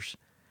 years,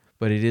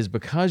 but it is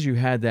because you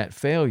had that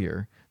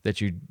failure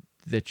that you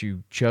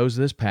chose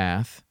this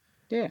path.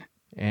 Yeah.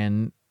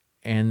 And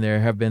there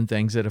have been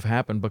things that have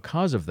happened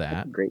because of that.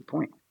 That's a great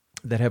point.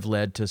 That have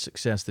led to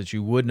success that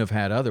you wouldn't have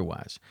had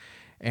otherwise.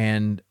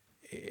 And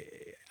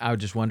I would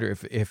just wonder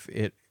if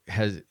it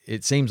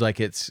seems like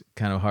it's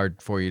kind of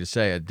hard for you to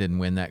say I didn't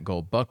win that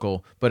gold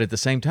buckle, but at the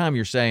same time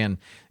you're saying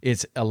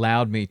it's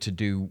allowed me to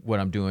do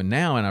what I'm doing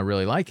now, and I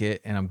really like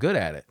it and I'm good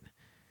at it.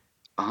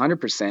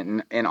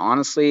 100%. And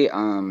honestly,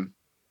 how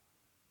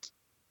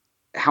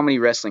many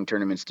wrestling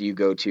tournaments do you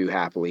go to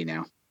happily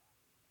now?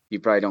 You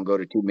probably don't go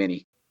to too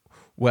many.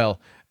 Well,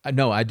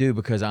 no, I do,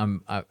 because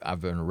I've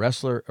been a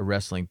wrestler, a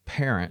wrestling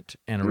parent,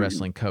 and a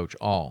wrestling coach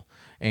all.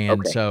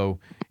 And so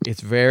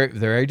it's very,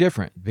 very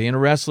different. Being a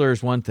wrestler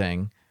is one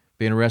thing.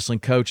 Being a wrestling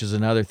coach is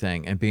another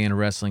thing. And being a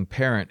wrestling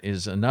parent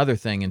is another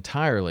thing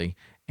entirely.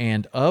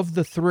 And of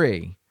the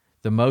three,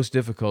 the most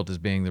difficult is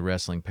being the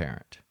wrestling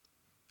parent,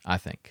 I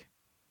think.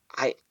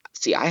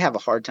 I have a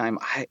hard time.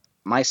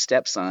 My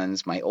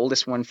stepsons, my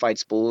oldest one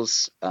fights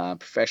bulls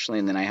professionally,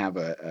 and then I have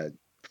a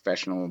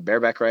professional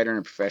bareback rider and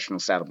a professional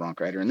saddle bronc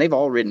rider, and they've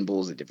all ridden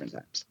bulls at different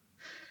times.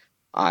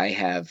 I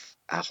have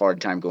a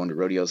hard time going to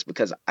rodeos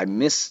because I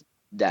miss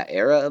that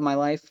era of my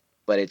life,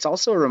 but it's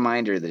also a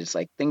reminder that it's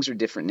like things are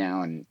different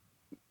now, and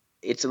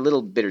it's a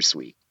little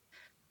bittersweet.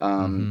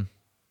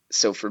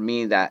 So for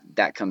me,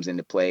 that comes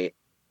into play.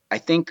 I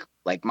think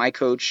like my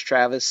coach,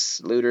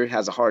 Travis Luter,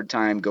 has a hard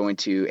time going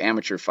to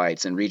amateur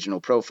fights and regional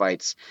pro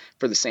fights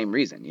for the same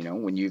reason.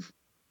 When you've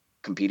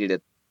competed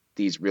at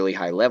these really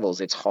high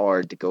levels, it's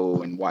hard to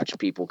go and watch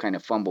people kind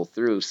of fumble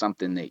through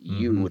something that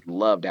you would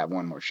love to have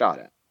one more shot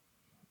at.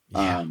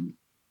 Yeah.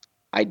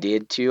 I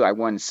did too. I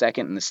won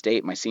second in the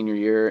state my senior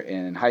year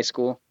in high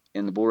school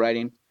in the bull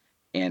riding.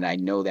 And I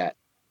know that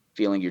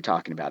feeling you're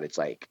talking about. It's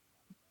like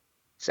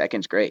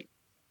second's great.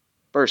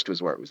 First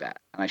was where it was at,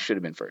 and I should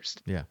have been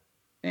first. Yeah.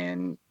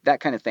 And that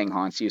kind of thing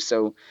haunts you.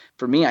 So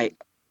for me, I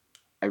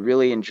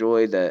really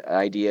enjoy the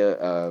idea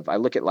of I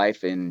look at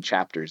life in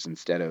chapters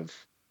instead of,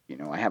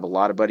 I have a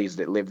lot of buddies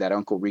that live that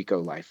Uncle Rico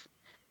life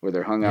where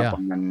they're hung up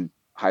Yeah. on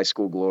high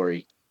school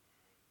glory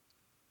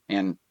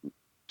and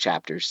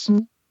chapters.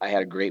 I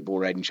had a great bull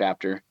riding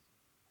chapter.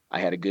 I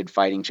had a good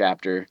fighting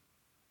chapter.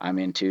 I'm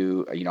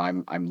into,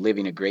 I'm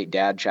living a great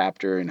dad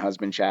chapter and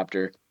husband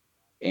chapter.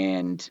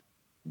 And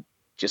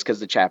just because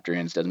the chapter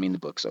ends doesn't mean the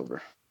book's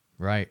over.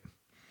 Right.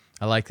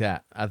 I like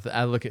that.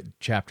 I look at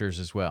chapters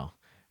as well.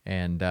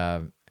 And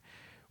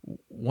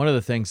one of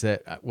the things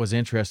that was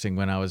interesting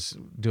when I was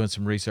doing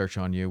some research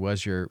on you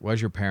was your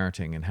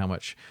parenting and how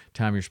much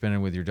time you're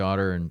spending with your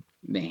daughter. And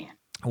Man,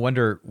 I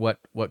wonder what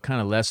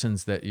kind of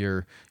lessons that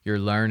you're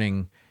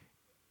learning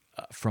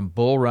from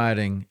bull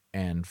riding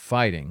and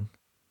fighting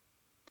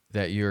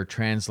that you're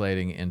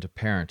translating into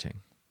parenting.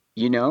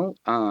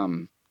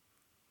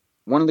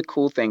 One of the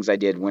cool things I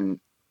did when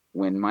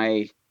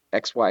my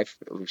ex-wife,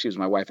 she was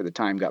my wife at the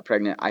time, got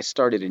pregnant, I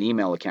started an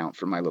email account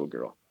for my little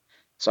girl.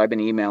 So I've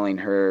been emailing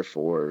her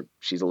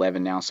she's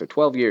 11 now, so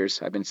 12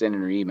 years I've been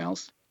sending her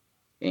emails.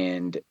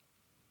 And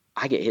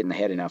I get hit in the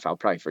head enough, I'll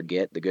probably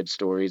forget the good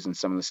stories and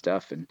some of the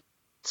stuff. And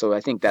so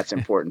I think that's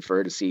important for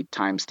her to see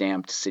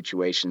time-stamped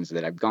situations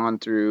that I've gone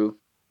through,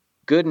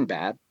 good and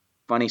bad,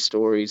 funny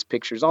stories,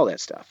 pictures, all that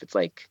stuff. It's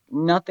like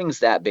nothing's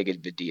that big of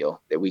a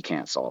deal that we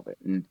can't solve it.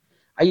 And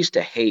I used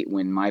to hate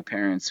when my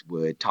parents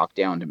would talk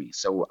down to me.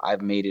 So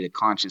I've made it a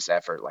conscious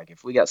effort. Like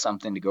if we got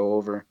something to go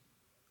over,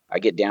 I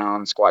get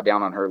down, squat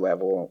down on her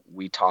level,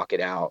 we talk it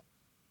out.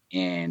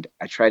 And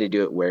I try to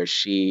do it where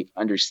she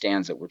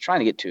understands that we're trying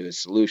to get to a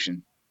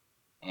solution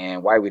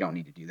and why we don't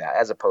need to do that,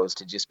 as opposed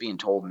to just being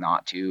told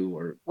not to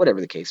or whatever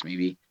the case may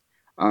be.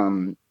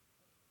 Um,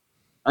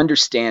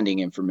 Understanding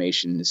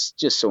information is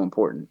just so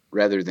important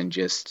rather than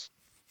just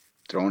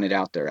throwing it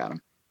out there at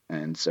them.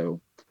 And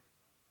so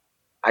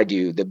I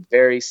do. The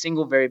very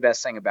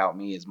best thing about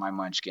me is my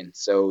munchkin.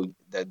 So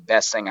the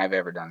best thing I've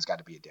ever done has got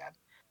to be a dad.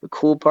 The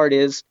cool part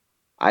is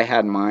I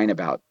had mine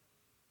about,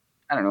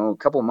 I don't know, a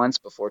couple months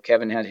before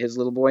Kevin had his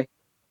little boy,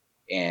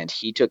 and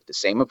he took the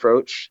same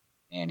approach.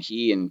 And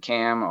he and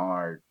Cam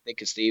are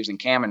thick as thieves, and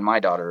Cam and my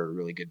daughter are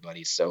really good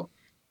buddies. So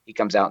he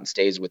comes out and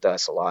stays with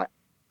us a lot.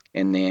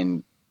 And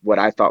then what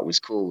I thought was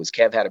cool was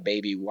Kev had a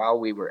baby while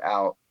we were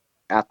out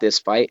at this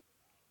fight,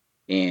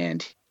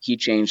 and he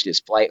changed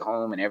his flight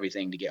home and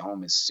everything to get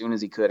home as soon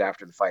as he could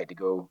after the fight to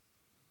go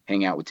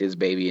hang out with his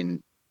baby.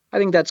 And I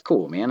think that's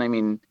cool, man. I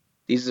mean,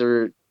 these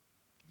are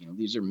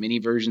these are mini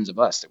versions of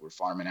us that we're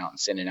farming out and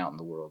sending out in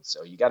the world.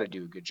 So you got to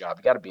do a good job.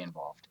 You got to be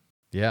involved.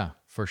 Yeah,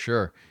 for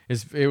sure.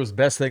 It was the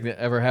best thing that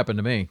ever happened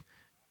to me.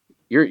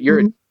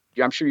 You're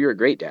I'm sure you're a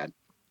great dad.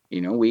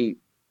 We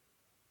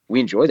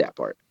enjoy that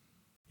part.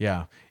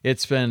 Yeah,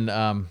 it's been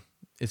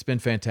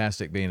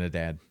fantastic being a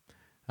dad.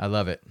 I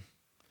love it.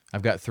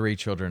 I've got 3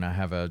 children. I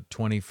have a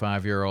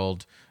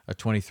 25-year-old, a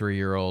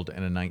 23-year-old,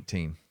 and a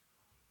 19.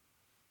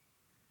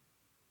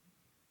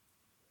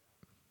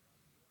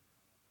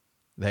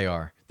 They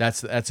are.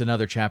 That's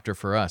another chapter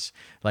for us.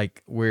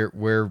 Like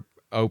we're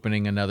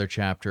opening another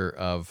chapter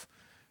of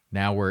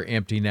now we're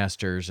empty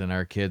nesters and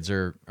our kids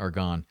are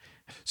gone.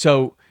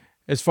 So,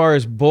 as far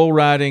as bull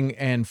riding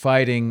and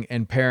fighting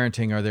and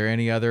parenting, are there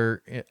any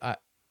other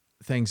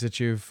things that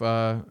you've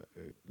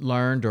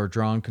learned or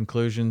drawn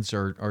conclusions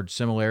or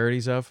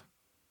similarities of?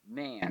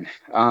 Man,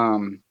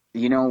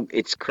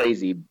 it's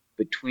crazy.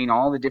 Between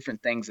all the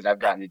different things that I've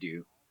gotten to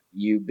do,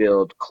 you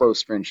build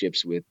close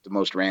friendships with the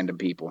most random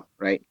people,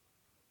 right?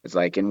 It's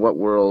like, in what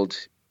world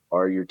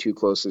are your two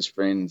closest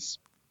friends,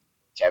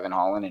 Kevin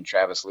Holland and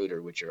Travis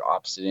Luter, which are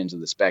opposite ends of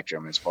the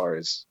spectrum as far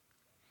as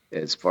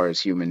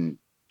human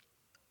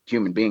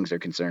beings are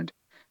concerned.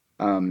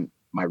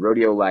 My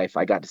rodeo life,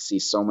 I got to see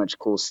so much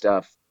cool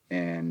stuff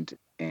and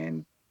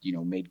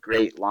made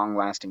great long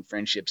lasting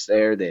friendships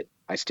there that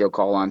I still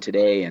call on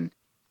today. And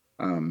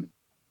um,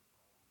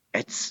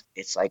 it's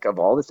like, of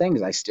all the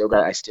things I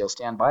still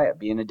stand by it.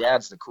 Being a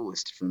dad's the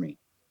coolest for me.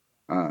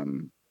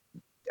 Um,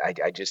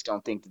 I just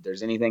don't think that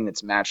there's anything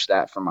that's matched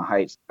that from a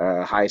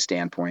high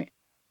standpoint.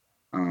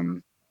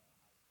 Um,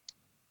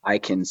 I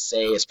can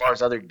say, as far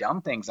as other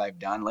dumb things I've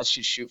done, let's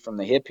just shoot from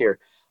the hip here.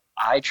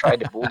 I tried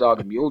to bulldog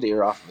a mule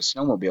deer off of a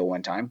snowmobile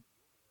one time,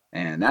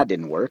 and that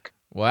didn't work.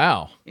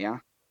 Wow. Yeah.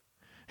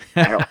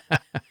 I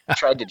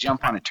tried to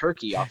jump on a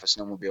turkey off a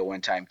snowmobile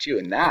one time too,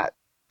 and that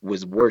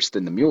was worse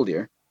than the mule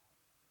deer.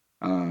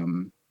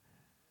 Um,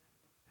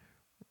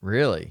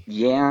 Really?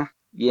 yeah,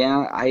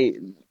 yeah.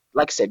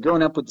 Like I said,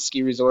 growing up with the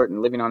ski resort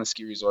and living on a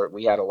ski resort,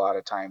 we had a lot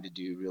of time to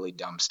do really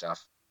dumb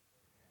stuff.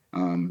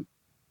 Um,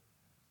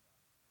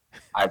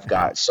 I've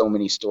got so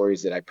many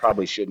stories that I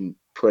probably shouldn't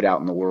put out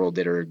in the world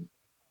that are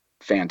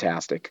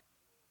fantastic.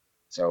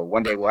 So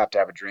one day we'll have to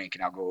have a drink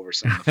and I'll go over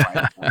some of the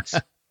finer points.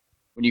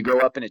 When you grow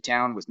up in a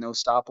town with no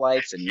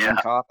stoplights and one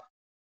cop,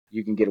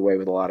 you can get away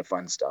with a lot of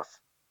fun stuff.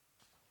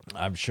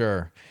 I'm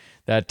sure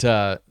that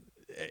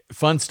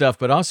fun stuff,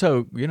 but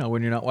also,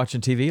 when you're not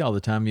watching TV all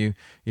the time, you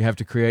have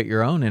to create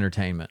your own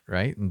entertainment,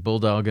 right? And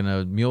bulldogging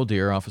a mule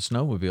deer off a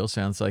snowmobile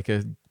sounds like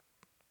a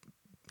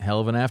hell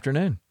of an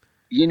afternoon.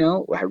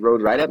 I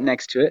rode right up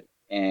next to it,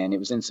 and it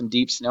was in some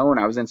deep snow, and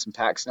I was in some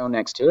packed snow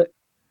next to it.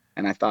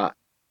 And I thought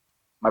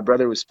my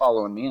brother was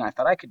following me, and I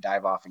thought I could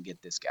dive off and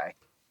get this guy.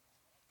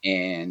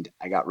 And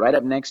I got right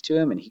up next to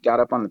him, and he got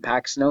up on the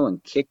packed snow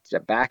and kicked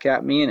it back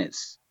at me, and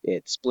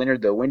it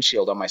splintered the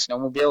windshield on my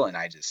snowmobile, and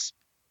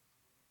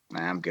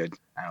I'm good.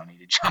 I don't need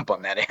to jump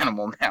on that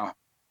animal now.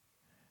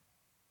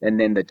 And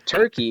then the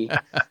turkey,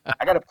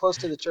 I got up close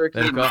to the turkey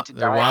and went to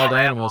They're dive. wild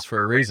animals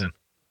for a reason.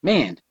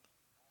 Man,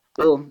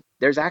 well,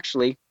 there's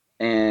actually,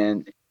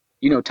 and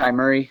Ty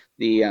Murray,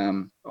 the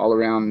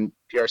all-around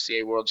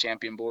PRCA world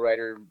champion bull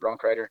rider,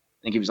 bronc rider. I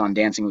think he was on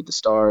Dancing with the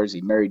Stars.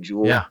 He married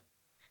Jewel. Yeah.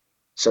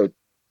 So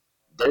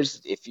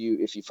there's if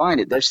you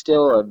find it, there's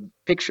still a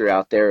picture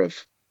out there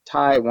of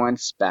Ty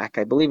once back,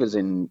 I believe it was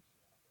in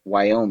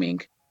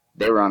Wyoming.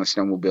 They were on a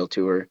snowmobile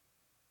tour,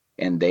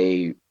 and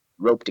they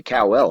roped a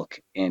cow elk,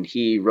 and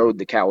he rode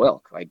the cow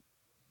elk like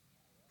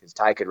because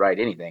Ty could ride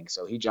anything.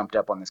 So he jumped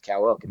up on this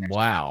cow elk, and there's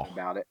Wow.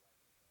 about it.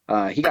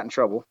 He got in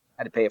trouble,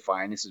 had to pay a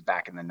fine. This is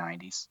back in the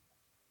 90s,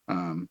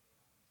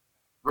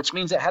 which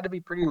means it had to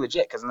be pretty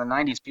legit because in the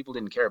 90s people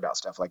didn't care about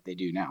stuff like they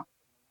do now.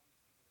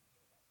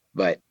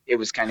 But it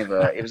was kind of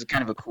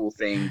a cool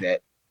thing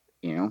that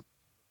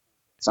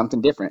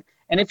something different.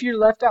 And if you're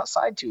left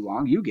outside too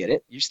long, you get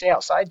it. You stay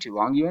outside too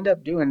long, you end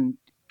up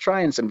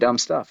trying some dumb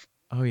stuff.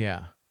 Oh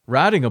yeah,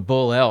 riding a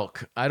bull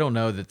elk. I don't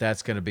know that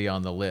that's going to be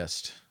on the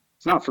list.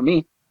 It's not for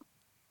me.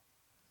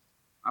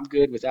 I'm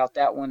good without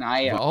that one.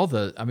 All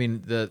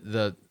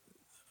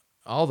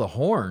the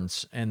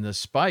horns and the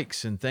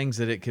spikes and things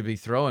that it could be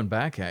throwing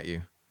back at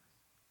you.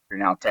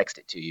 And I'll text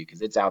it to you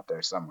because it's out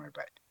there somewhere.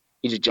 But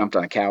he just jumped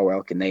on a cow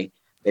elk, and they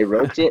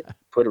roped it,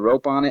 put a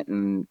rope on it,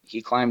 and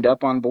he climbed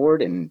up on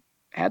board and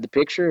had the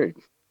picture.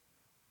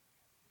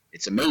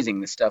 It's amazing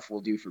the stuff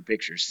we'll do for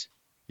pictures.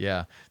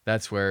 Yeah,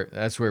 that's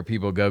where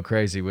people go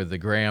crazy with the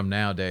gram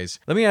nowadays.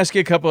 Let me ask you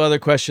a couple other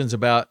questions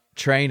about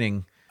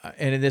training,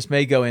 and this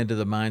may go into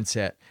the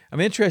mindset.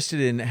 I'm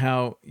interested in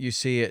how you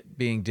see it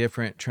being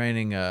different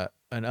training an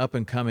up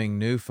and coming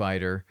new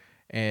fighter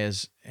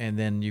and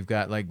then you've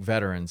got like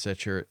veterans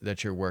that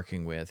you're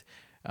working with.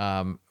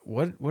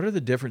 What are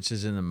the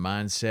differences in the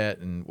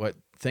mindset and what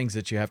things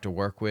that you have to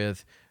work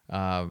with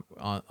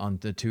on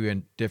the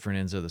two different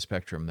ends of the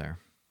spectrum there?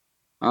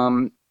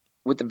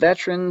 With the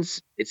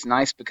veterans, it's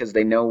nice because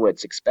they know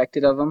what's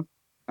expected of them,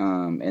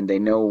 and they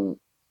know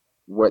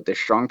what their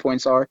strong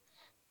points are.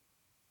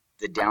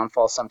 The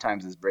downfall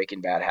sometimes is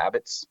breaking bad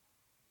habits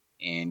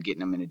and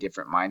getting them in a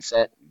different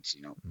mindset.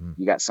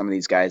 You got some of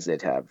these guys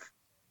that have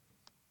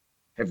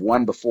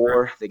won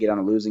before, they get on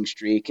a losing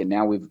streak, and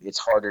now it's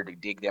harder to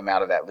dig them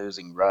out of that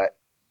losing rut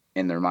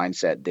in their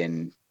mindset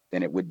than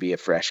it would be a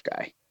fresh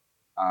guy.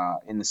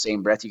 In the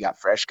same breath, you got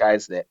fresh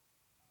guys that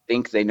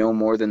think they know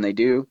more than they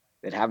do,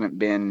 that haven't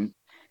been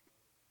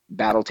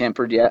battle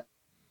tempered yet,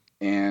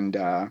 and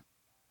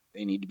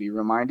they need to be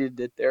reminded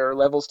that there are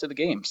levels to the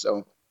game.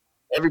 So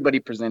everybody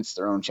presents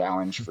their own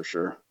challenge for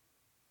sure,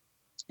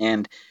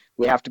 and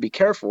we have to be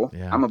careful.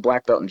 Yeah. I'm a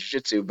black belt in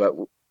jiu-jitsu, but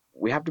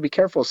we have to be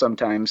careful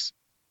sometimes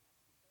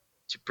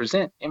to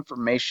present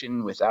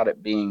information without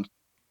it being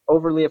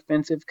overly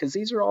offensive, because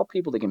these are all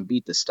people that can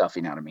beat the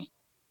stuffing out of me,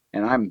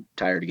 and I'm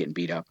tired of getting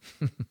beat up.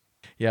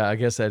 Yeah, I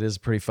guess that is a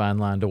pretty fine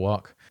line to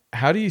walk.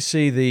 How do you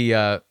see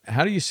that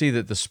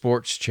the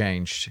sport's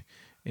changed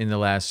in the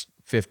last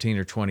 15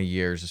 or 20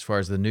 years as far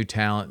as the new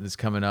talent that's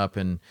coming up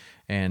and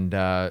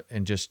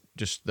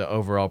just the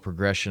overall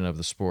progression of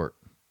the sport?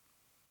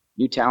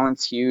 New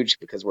talent's huge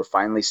because we're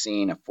finally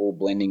seeing a full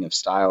blending of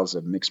styles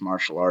of mixed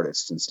martial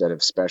artists instead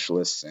of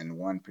specialists in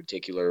one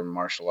particular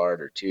martial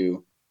art or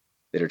two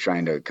that are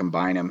trying to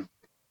combine them.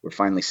 We're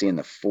finally seeing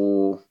the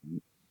full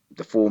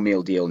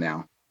meal deal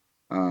now.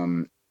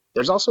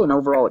 There's also an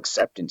overall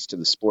acceptance to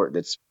the sport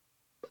that's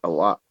a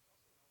lot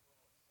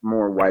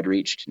more wide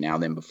reached now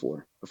than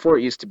before. Before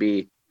it used to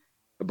be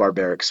a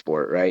barbaric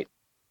sport, right?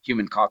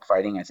 Human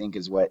cockfighting, I think,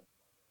 is what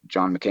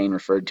John McCain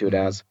referred to it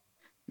as.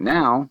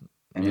 Now,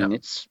 I mean,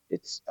 it's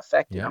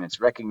effective and it's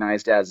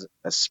recognized as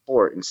a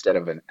sport instead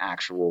of an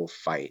actual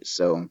fight.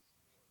 So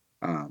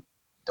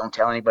don't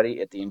tell anybody.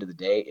 At the end of the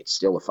day, it's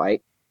still a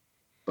fight.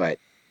 But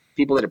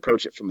people that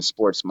approach it from a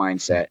sports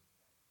mindset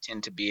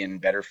tend to be in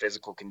better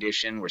physical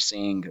condition. We're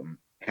seeing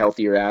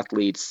healthier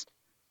athletes,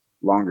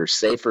 longer,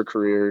 safer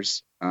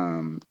careers.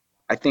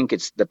 I think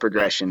it's the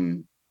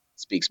progression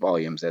speaks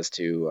volumes as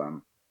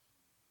to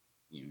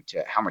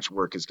to how much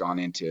work has gone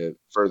into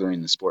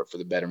furthering the sport for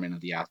the betterment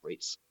of the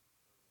athletes.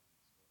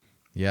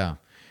 Yeah,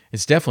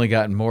 it's definitely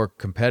gotten more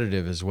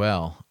competitive as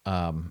well.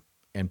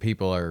 And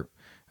people are,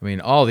 I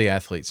mean, all the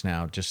athletes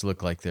now just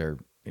look like they're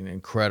in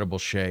incredible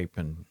shape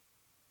and,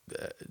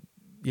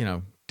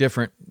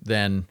 different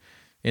than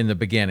in the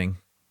beginning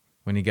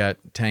when you got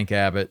Tank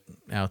Abbott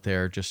out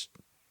there, just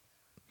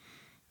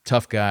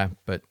tough guy,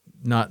 but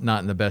not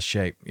in the best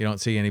shape. You don't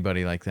see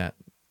anybody like that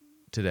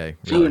today,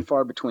 few really. and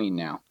far between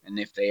now. And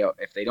if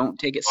they don't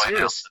take it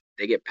serious,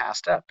 they get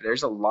passed up.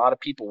 There's a lot of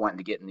people wanting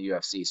to get in the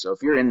UFC. So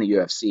if you're in the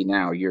UFC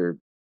now, you're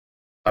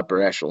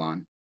upper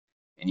echelon,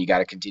 and you got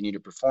to continue to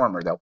perform,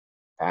 or they'll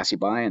pass you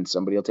by and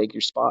somebody will take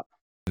your spot.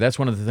 That's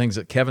one of the things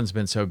that Kevin's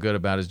been so good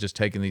about, is just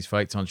taking these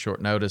fights on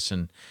short notice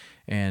and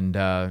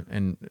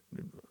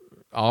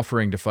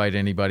offering to fight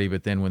anybody.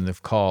 But then when the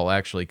call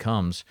actually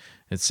comes,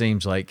 it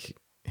seems like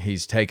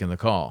he's taken the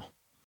call.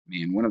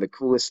 Man, one of the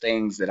coolest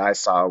things that I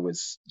saw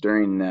was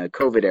during the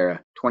COVID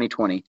era,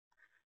 2020.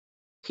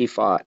 He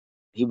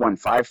won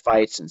 5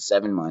 fights in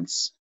 7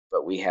 months,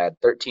 but we had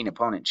 13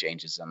 opponent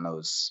changes on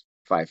those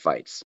 5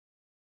 fights.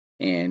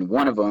 And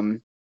one of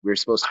them, we were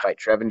supposed to fight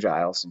Trevin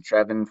Giles, and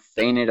Trevin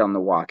fainted on the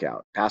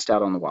walkout, passed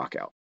out on the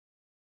walkout.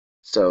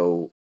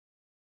 So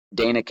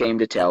Dana came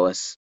to tell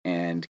us,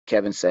 and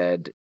Kevin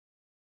said,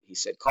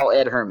 call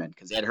Ed Herman,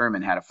 because Ed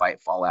Herman had a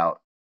fight fall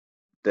out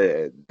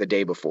the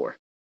day before.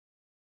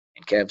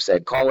 And Kev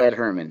said, call Ed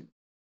Herman,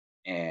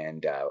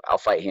 and I'll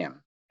fight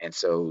him. And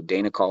so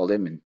Dana called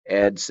him, and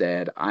Ed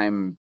said,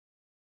 I'm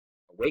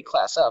a weight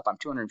class up. I'm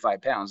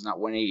 205 pounds, not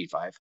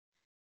 185.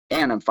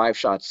 And I'm 5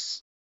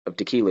 shots of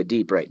tequila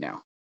deep right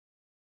now.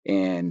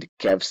 And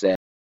Kev said,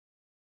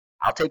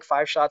 I'll take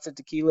 5 shots of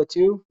tequila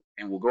too,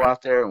 and we'll go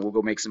out there and we'll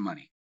go make some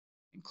money.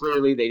 And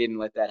clearly they didn't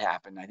let that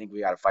happen. I think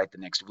we got to fight the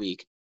next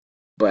week.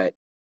 But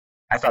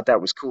I thought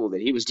that was cool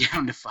that he was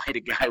down to fight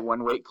a guy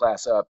one weight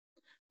class up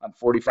on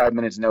 45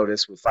 minutes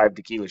notice with 5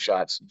 tequila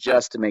shots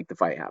just to make the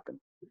fight happen.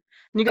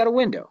 And you got a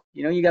window.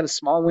 You got a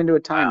small window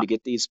of time to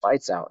get these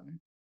fights out. And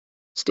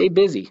stay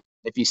busy.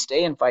 If you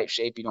stay in fight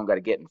shape, you don't got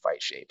to get in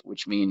fight shape,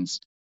 which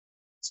means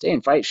stay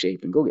in fight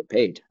shape and go get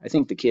paid. I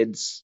think the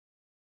kids,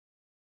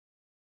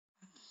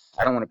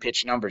 I don't want to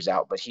pitch numbers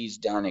out, but he's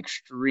done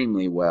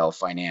extremely well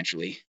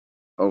financially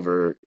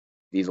over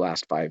these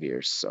last 5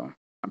 years. So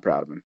I'm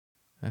proud of him.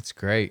 That's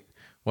great.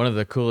 One of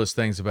the coolest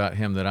things about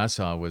him that I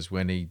saw was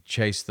when he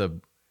chased the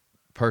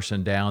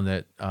person down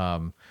that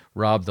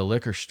robbed the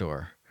liquor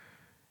store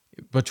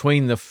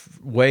between the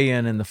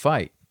weigh-in and the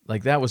fight.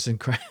 Like, that was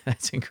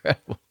that's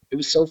incredible. It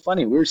was so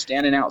funny. We were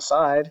standing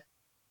outside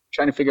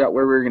trying to figure out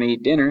where we were going to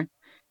eat dinner,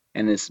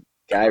 and this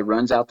guy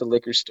runs out the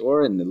liquor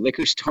store, and the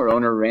liquor store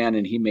owner ran,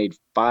 and he made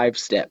 5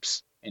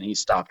 steps, and he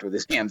stopped with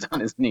his hands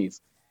on his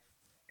knees.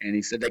 And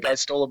he said, that guy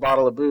stole a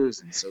bottle of booze.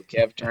 And so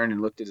Kev turned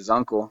and looked at his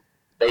uncle,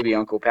 baby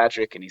uncle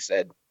Patrick, and he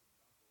said,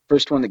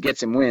 first one that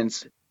gets him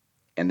wins.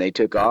 And they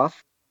took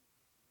off.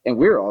 And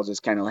we were all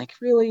just kind of like,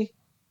 really?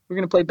 We're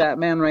going to play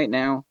Batman right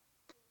now?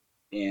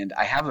 And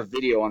I have a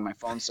video on my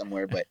phone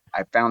somewhere, but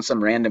I found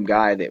some random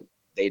guy that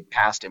they'd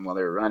passed him while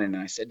they were running.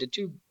 And I said, did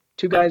two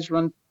guys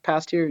run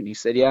past here? And he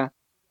said, yeah. I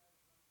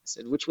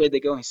said, which way did they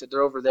go? And he said,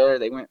 they're over there.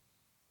 They went,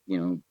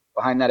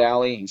 behind that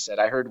alley. He said,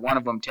 I heard one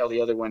of them tell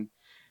the other one,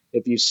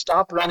 if you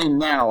stop running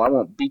now, I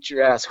won't beat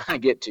your ass when I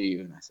get to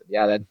you. And I said,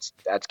 yeah,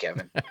 that's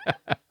Kevin.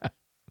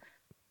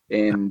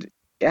 And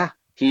yeah,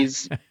 he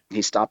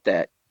stopped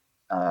that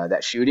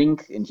shooting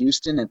in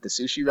Houston at the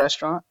sushi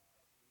restaurant.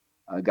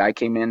 A guy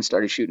came in,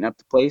 started shooting up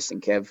the place,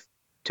 and Kev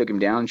took him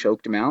down and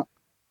choked him out.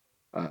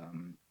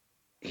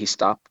 He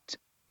stopped.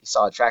 He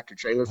saw a tractor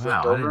trailer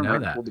flipped over and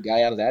went and pulled the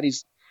guy out of that.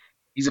 He's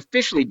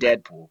officially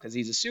Deadpool because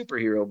he's a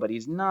superhero, but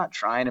he's not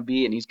trying to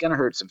be, and he's going to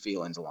hurt some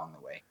feelings along the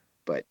way.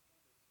 But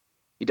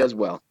he does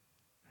well.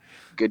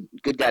 Good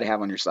guy to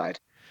have on your side.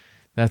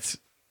 That's,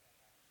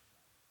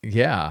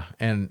 yeah,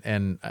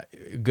 and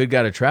a good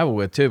guy to travel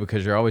with too,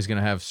 because you're always going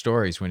to have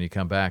stories when you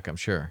come back, I'm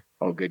sure.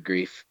 Oh, good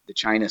grief. The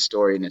China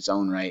story in its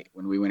own right.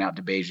 When we went out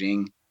to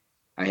Beijing,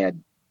 I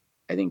had,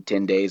 I think,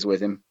 10 days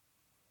with him,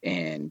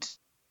 and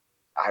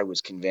I was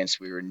convinced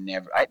we were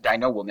never, I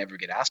know we'll never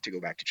get asked to go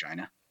back to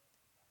China,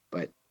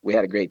 but we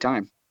had a great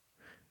time.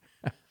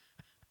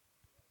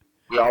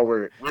 We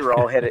were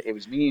all headed, it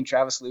was me and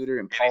Travis Luter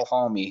and Paul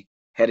Halmy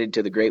headed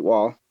to the Great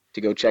Wall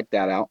to go check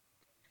that out.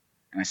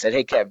 And I said,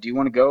 hey, Kev, do you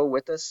want to go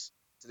with us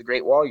to the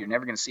Great Wall? You're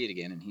never going to see it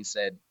again. And he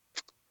said,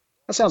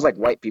 that sounds like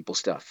white people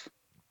stuff.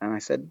 And I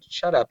said,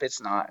 shut up,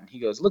 it's not. And he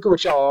goes, look at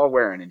what y'all are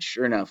wearing. And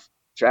sure enough,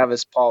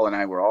 Travis, Paul, and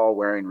I were all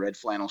wearing red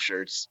flannel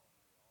shirts.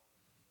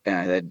 And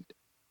I said,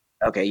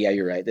 okay, yeah,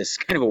 you're right. This is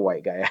kind of a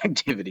white guy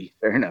activity.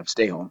 Fair enough,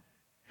 stay home.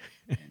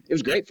 And it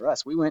was great for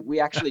us. We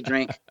actually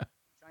drank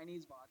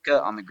Chinese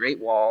vodka on the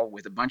Great Wall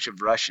with a bunch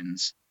of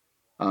Russians.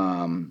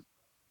 And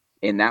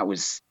that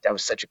was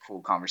such a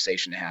cool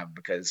conversation to have,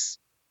 because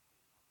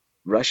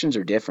Russians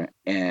are different.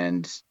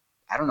 And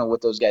I don't know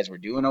what those guys were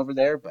doing over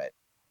there, but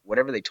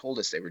whatever they told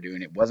us they were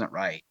doing, it wasn't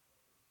right.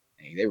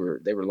 They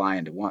were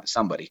lying to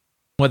somebody.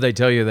 What'd they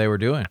tell you they were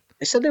doing?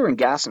 They said they were in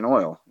gas and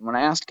oil. When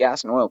I asked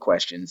gas and oil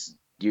questions,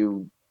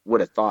 you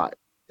would have thought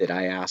that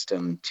I asked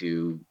them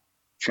to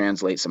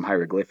translate some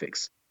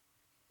hieroglyphics.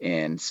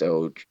 And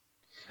so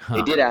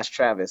they did ask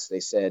Travis. They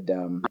said,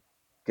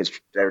 because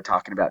they were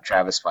talking about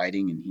Travis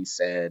fighting, and he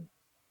said,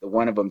 the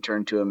one of them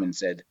turned to him and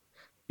said,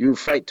 you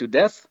fight to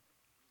death?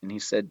 And he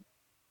said,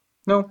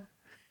 no.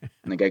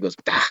 And the guy goes,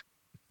 bah.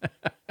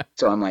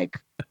 So I'm like,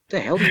 what the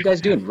hell do you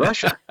guys do in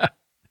Russia?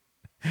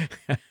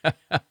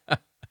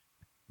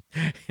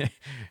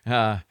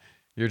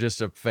 You're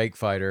just a fake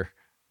fighter.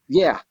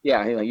 Yeah,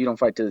 yeah. Like, you don't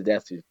fight to the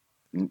death.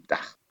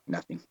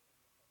 Nothing.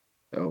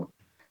 So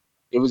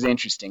it was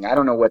interesting. I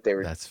don't know what they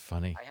were. That's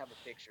funny. I have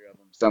a picture of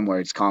them somewhere.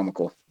 It's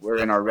comical. We're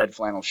in our red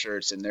flannel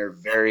shirts, and they're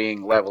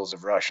varying levels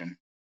of Russian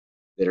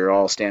that are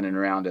all standing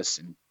around us.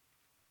 And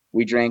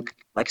we drank,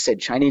 like I said,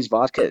 Chinese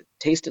vodka. It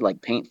tasted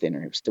like paint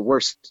thinner. It was the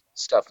worst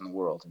stuff in the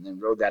world. And then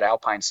rode that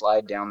alpine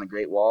slide down the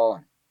Great Wall.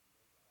 And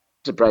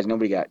surprised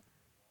nobody got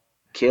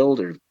killed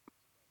or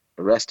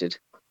arrested.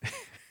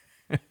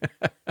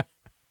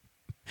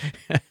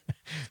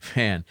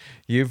 Man,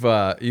 you've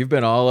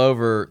been all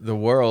over the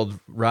world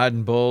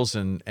riding bulls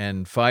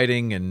and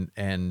fighting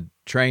and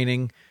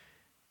training.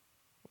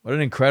 What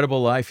an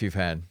incredible life you've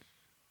had.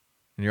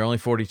 And you're only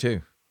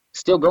 42.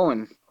 Still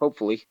going,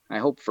 hopefully. I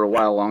hope for a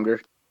while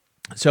longer.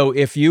 So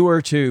if you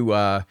were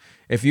to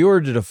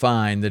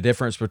define the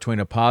difference between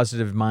a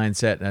positive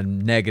mindset and a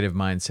negative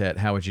mindset,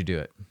 how would you do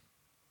it?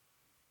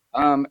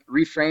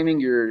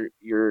 Reframing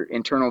your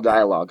internal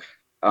dialogue.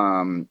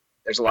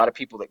 There's a lot of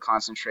people that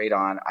concentrate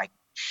on I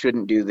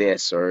shouldn't do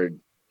this or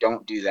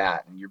don't do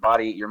that, and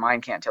your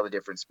mind can't tell the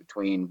difference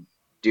between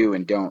do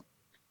and don't.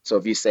 So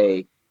if you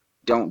say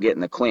don't get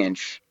in the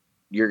clinch,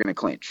 you're going to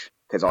clinch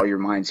because all your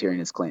mind's hearing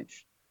is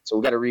clinch. So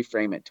we got to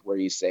reframe it to where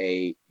you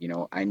say,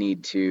 I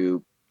need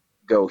to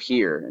go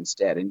here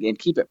instead, and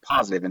keep it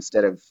positive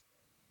instead of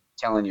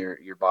telling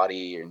your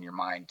body and your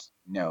mind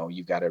no.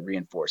 You've got to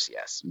reinforce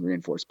yes and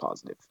reinforce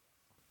positive.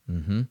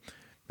 Mm-hmm.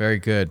 Very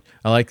good.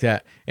 I like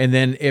that. And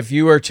then if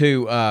you were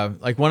to,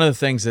 like one of the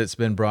things that's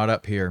been brought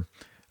up here,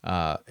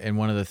 and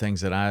one of the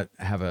things that I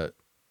have a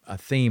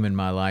theme in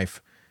my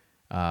life,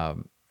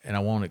 and I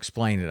won't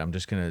explain it. I'm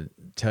just going to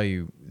tell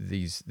you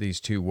these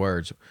two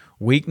words.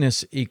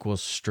 Weakness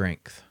equals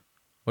strength.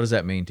 What does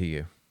that mean to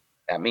you?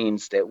 That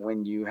means that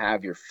when you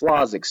have your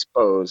flaws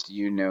exposed,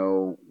 you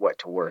know what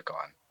to work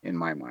on, in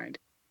my mind.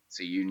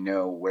 So you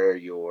know where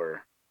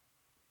your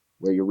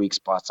weak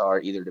spots are,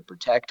 either to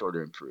protect or to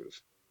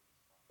improve.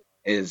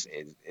 Is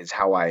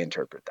how I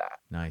interpret that.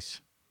 Nice.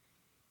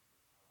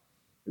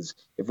 'Cause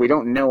if we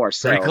don't know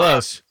ourselves, pretty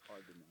close. it's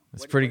hard to know.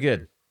 That's pretty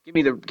good. Give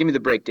me the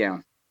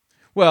breakdown.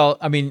 Well,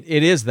 I mean,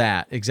 it is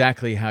that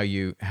exactly how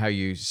you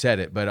said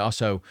it, but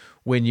also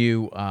when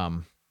you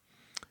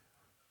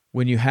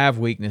have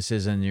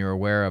weaknesses and you're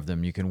aware of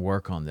them, you can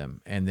work on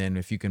them, and then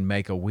if you can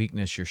make a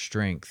weakness your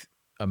strength,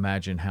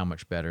 imagine how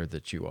much better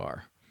that you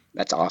are.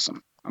 That's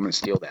awesome. I'm going to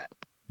steal that.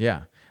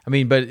 Yeah, I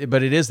mean, but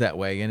it is that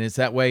way, and it's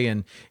that way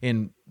in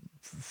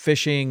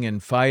fishing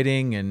and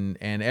fighting and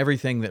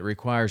everything that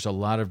requires a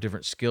lot of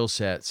different skill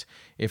sets.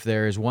 If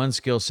there is one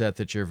skill set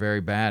that you're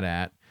very bad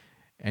at,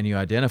 and you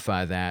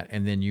identify that,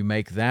 and then you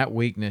make that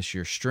weakness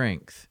your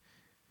strength,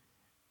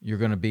 you're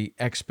going to be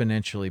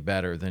exponentially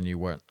better than you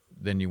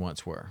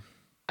once were.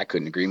 I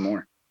couldn't agree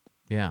more.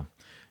 Yeah.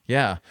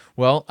 Yeah.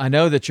 Well, I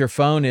know that your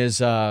phone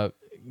is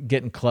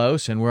getting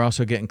close, and we're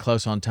also getting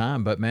close on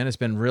time, but man, it's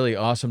been really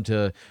awesome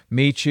to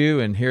meet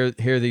you and hear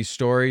these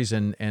stories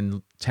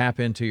and tap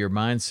into your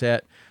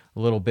mindset a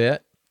little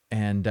bit.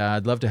 And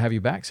I'd love to have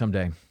you back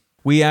someday.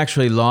 We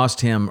actually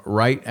lost him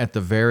right at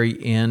the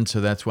very end,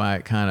 so that's why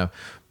it kind of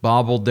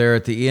bobbled there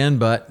at the end,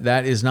 but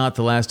that is not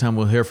the last time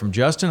we'll hear from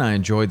Justin. I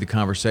enjoyed the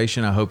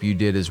conversation. I hope you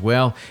did as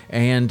well.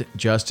 And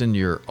Justin,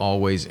 you're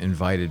always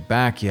invited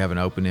back. You have an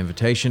open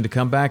invitation to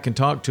come back and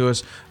talk to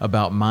us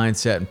about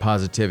mindset and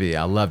positivity.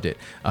 I loved it.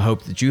 I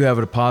hope that you have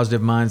a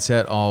positive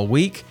mindset all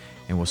week,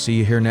 and we'll see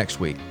you here next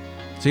week.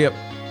 See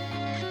ya.